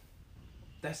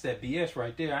 that's that BS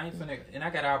right there. I ain't finna, and I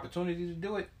got an opportunity to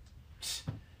do it.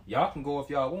 Y'all can go if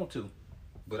y'all want to,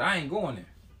 but I ain't going there.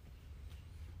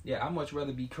 Yeah, I'd much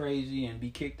rather be crazy and be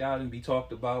kicked out and be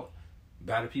talked about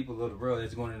by the people of the world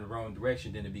that's going in the wrong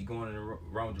direction than to be going in the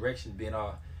wrong direction, being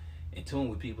all in tune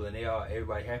with people and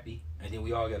everybody happy, and then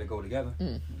we all got to go together.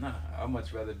 Nah, I'd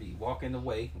much rather be walking the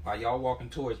way while y'all walking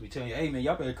towards me, telling you, hey man,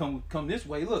 y'all better come this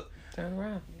way. Look, turn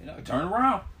around. You know, turn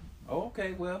around. Oh,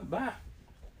 okay, well, bye.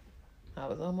 I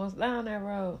was almost down that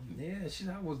road. Yeah, shit,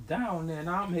 I was down there.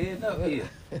 Now I'm heading up here.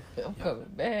 I'm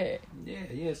coming back.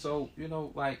 Yeah. So you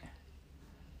know, like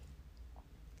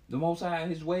the Most High,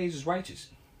 His ways is righteous,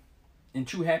 and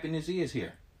true happiness is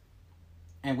here.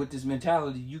 And with this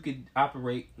mentality, you could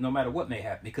operate no matter what may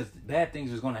happen, because bad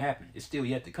things is going to happen. It's still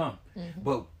yet to come.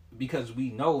 But because we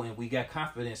know and we got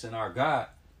confidence in our God,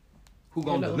 who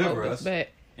going to deliver us,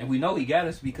 and we know He got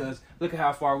us, because look at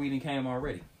how far we done came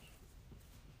already.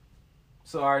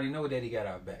 So I already know that He got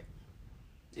our back.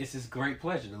 It's His great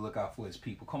pleasure to look out for His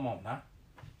people. Come on now.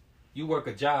 You work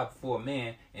a job for a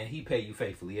man, and he pay you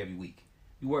faithfully every week.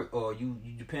 You work, or you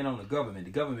depend on the government.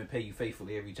 The government pay you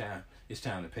faithfully every time it's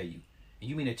time to pay you. And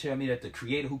you mean to tell me that the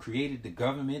creator who created the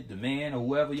government, the man, or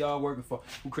whoever y'all working for,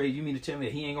 who created you, mean to tell me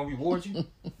that He ain't gonna reward you?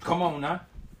 Come on now.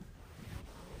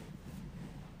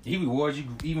 He rewards you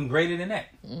even greater than that.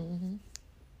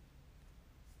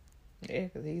 Yeah,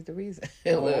 because He's the reason.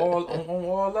 on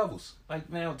all levels.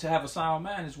 Like, man, to have a sound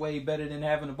mind is way better than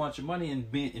having a bunch of money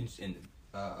and being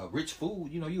a rich fool.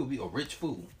 You know, you'll be a rich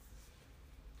fool.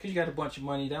 Because you got a bunch of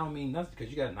money, that don't mean nothing. Because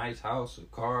you got a nice house, a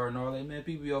car, and all that. Man,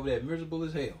 people be over there miserable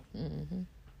as hell.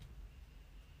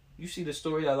 You see the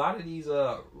story, a lot of these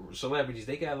celebrities,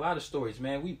 they got a lot of stories,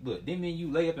 man. Didn't mean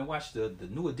you lay up and watch the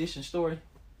New Edition story?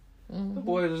 The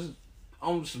boy was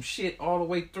on some shit all the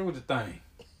way through the thing.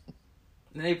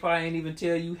 And they probably ain't even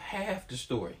tell you half the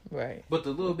story. Right. But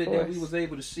the little bit that we was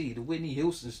able to see, the Whitney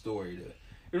Houston story,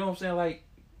 you know what I'm saying? Like,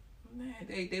 man,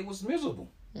 they was miserable.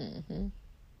 In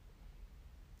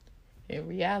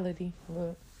reality,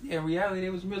 look. Yeah, in reality, they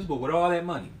was miserable with all that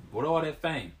money, with all that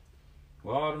fame,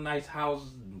 with all the nice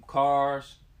houses and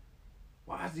cars.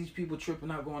 Why is these people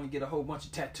tripping out going to get a whole bunch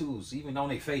of tattoos, even on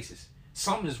their faces?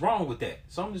 Something is wrong with that.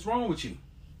 Something is wrong with you.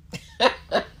 You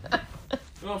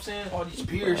know what I'm saying? All these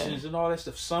piercings and all that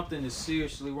stuff. Something is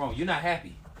seriously wrong. You're not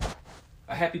happy.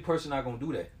 A happy person not going to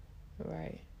do that.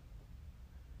 Right.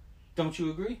 Don't you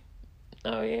agree?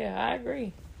 Oh, yeah, I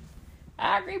agree.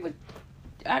 But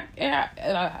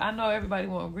I know everybody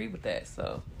won't agree with that,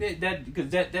 so.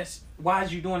 That's why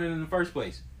is you doing it in the first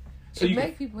place? So it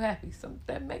makes people happy.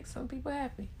 That makes some people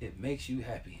happy. It makes you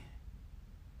happy.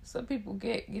 Some people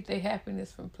get their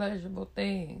happiness from pleasurable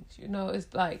things. You know,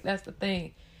 it's like, that's the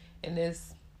thing. And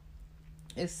it's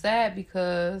sad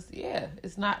because, yeah,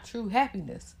 it's not true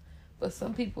happiness. But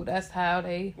some people, that's how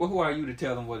they... Well, who are you to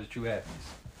tell them what is true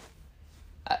happiness?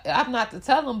 I'm not to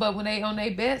tell them, but when they on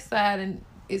their bedside and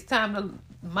it's time to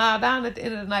mile down at the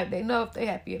end of the night, they know if they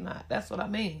happy or not. That's what I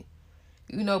mean.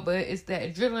 You know, but it's that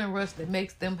adrenaline rush that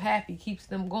makes them happy, keeps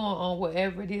them going on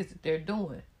whatever it is that they're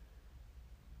doing.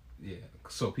 Yeah,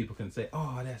 so people can say,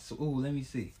 oh, let me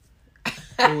see.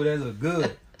 Oh, that's a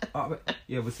good...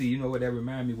 yeah, but see, you know what that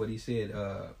remind me what he said?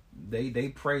 They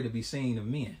pray to be seen of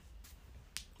men.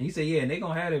 And he said, yeah, and they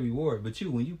gonna have their reward, but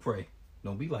when you pray,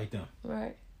 don't be like them.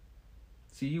 Right.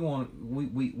 See,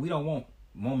 we don't want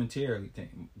momentarily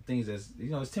things that's,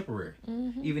 you know, it's temporary.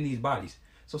 Even these bodies.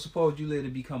 So suppose you live to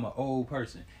become an old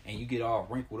person and you get all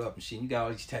wrinkled up and shit, and you got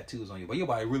all these tattoos on you, but your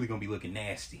body really gonna be looking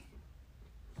nasty.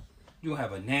 You gonna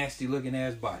have a nasty looking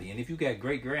ass body, and if you got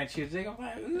great grandchildren, they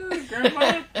gonna be like,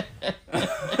 grandma.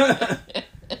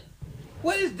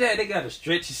 What is that? They got to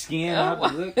stretch your skin out to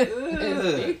look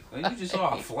good. And you just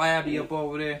all flabby up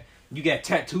over there. You got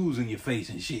tattoos in your face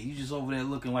and shit. You just over there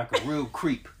looking like a real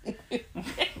creep.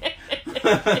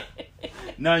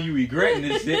 Now you regretting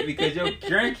this shit because your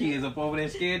grandkids up over there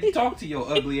scared to talk to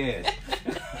your ugly ass.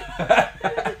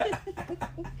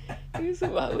 You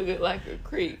somebody looking like a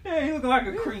creep. Yeah, you looking like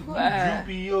a creep.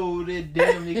 Droopy over there,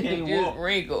 damn, you can't walk.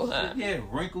 Wrinkled, huh? Yeah,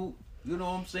 wrinkled. You know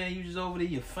what I'm saying? You just over there,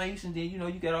 your face, and then, you know,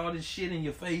 you got all this shit in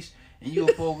your face, and you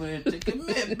up over there thinking,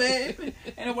 man, baby,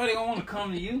 ain't nobody gonna want to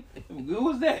come to you. Who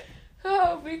was that?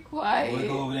 Oh, be quiet. Well,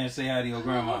 go over there and say hi to your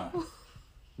grandma.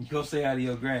 You go say hi to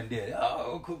your granddaddy.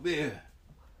 Oh, come here.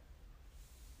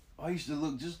 I used to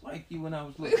look just like you when I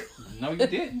was little. No, you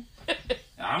didn't.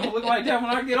 I'm gonna look like that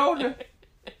when I get older.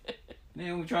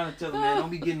 Then we're trying to tell them, man,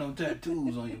 don't be getting no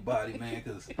tattoos on your body, man,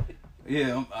 because,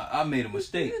 yeah, I made a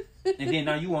mistake. And then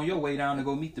now you on your way down to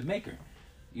go meet the maker.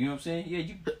 You know what I'm saying? Yeah,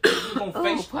 you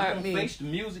gonna face the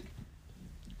music.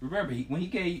 Remember, when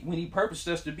he purposed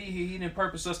us to be here, he didn't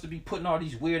purpose us to be putting all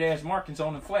these weird ass markings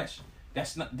on the flesh.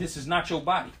 This is not your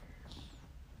body.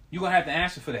 You're gonna have to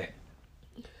answer for that.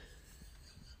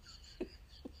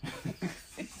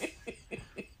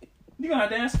 You're gonna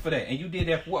have to answer for that. And you did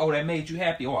that for that made you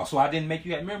happy. Oh, so I didn't make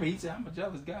you happy. Remember, he said, I'm a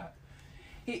jealous God.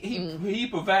 He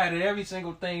provided every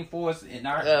single thing for us, and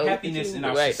our happiness and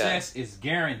our success is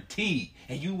guaranteed.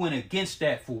 And you went against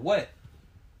that for what?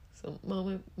 Some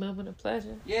moment of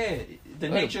pleasure. Yeah, the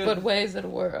nature. For the ways of the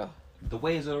world. The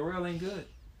ways of the world ain't good.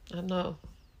 I know.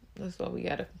 That's why we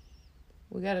gotta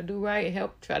do right and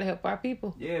try to help our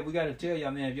people. Yeah, we gotta tell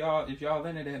y'all, man. If y'all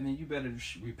into that, man, you better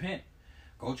repent.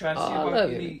 Go try to see all what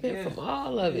of it it. be. Repent from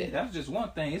all of it. That's just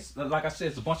one thing. It's like I said,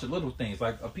 it's a bunch of little things.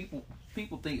 Like people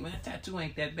think, man, tattoo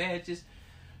ain't that bad. It's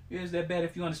that bad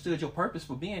if you understood your purpose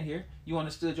for being here. You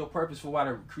understood your purpose for why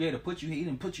the Creator put you here. He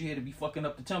didn't put you here to be fucking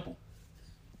up the temple.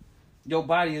 Your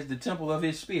body is the temple of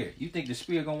His spirit. You think the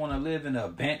spirit gonna want to live in a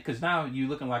abandoned? Because now you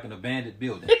looking like an abandoned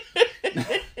building.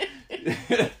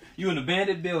 You an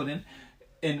abandoned building,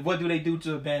 and what do they do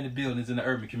to abandoned buildings in the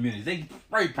urban communities? They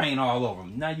spray paint all over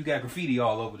them. Now you got graffiti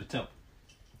all over the temple.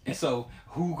 And so,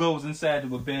 who goes inside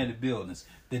the abandoned buildings?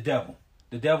 The devil.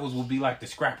 The devils will be like the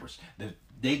scrappers.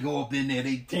 They go up in there,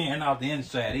 they tearing out the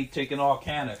inside, they taking all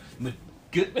kind of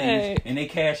good things, and they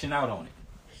cashing out on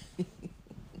it.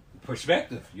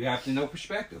 Perspective. You have to know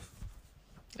perspective.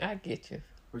 I get you.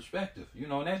 Perspective. You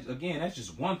know, that's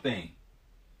just one thing.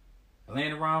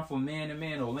 Laying around for man to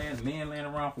man, or man laying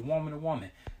around for woman to woman.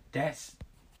 You're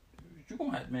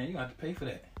gonna have to pay for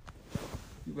that.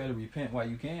 You better repent while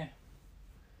you can.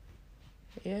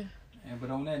 Yeah. But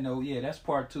on that note, that's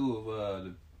part 2 of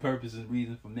the purpose and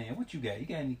reason for man. What you got? You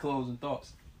got any closing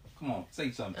thoughts? Come on,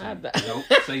 say something.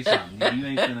 Say something. You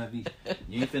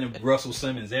ain't finna Russell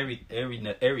Simmons every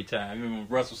time. You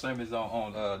remember Russell Simmons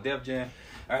on Def Jam?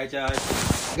 All right, y'all.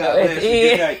 God bless you.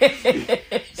 Good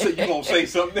night. So you gonna say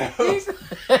something else?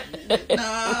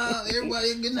 Nah,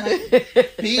 everybody, good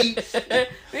night. Peace.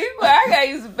 People, I gotta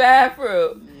use the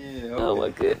bathroom. Yeah. Okay. Oh my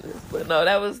goodness. But no,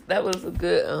 that was a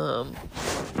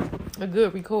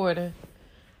good recording.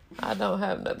 I don't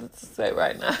have nothing to say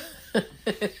right now.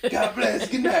 God bless.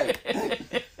 Good night.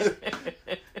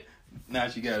 Now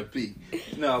she got to pee.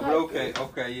 No, but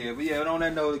okay, yeah. But yeah, on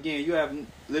that note, again, you haven't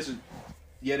listened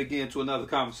yet again to another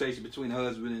conversation between the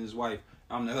husband and his wife.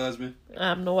 I'm the husband.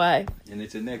 I'm the wife. And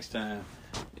until next time,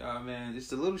 y'all, man, it's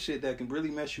the little shit that can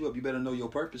really mess you up. You better know your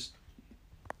purpose.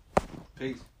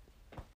 Peace.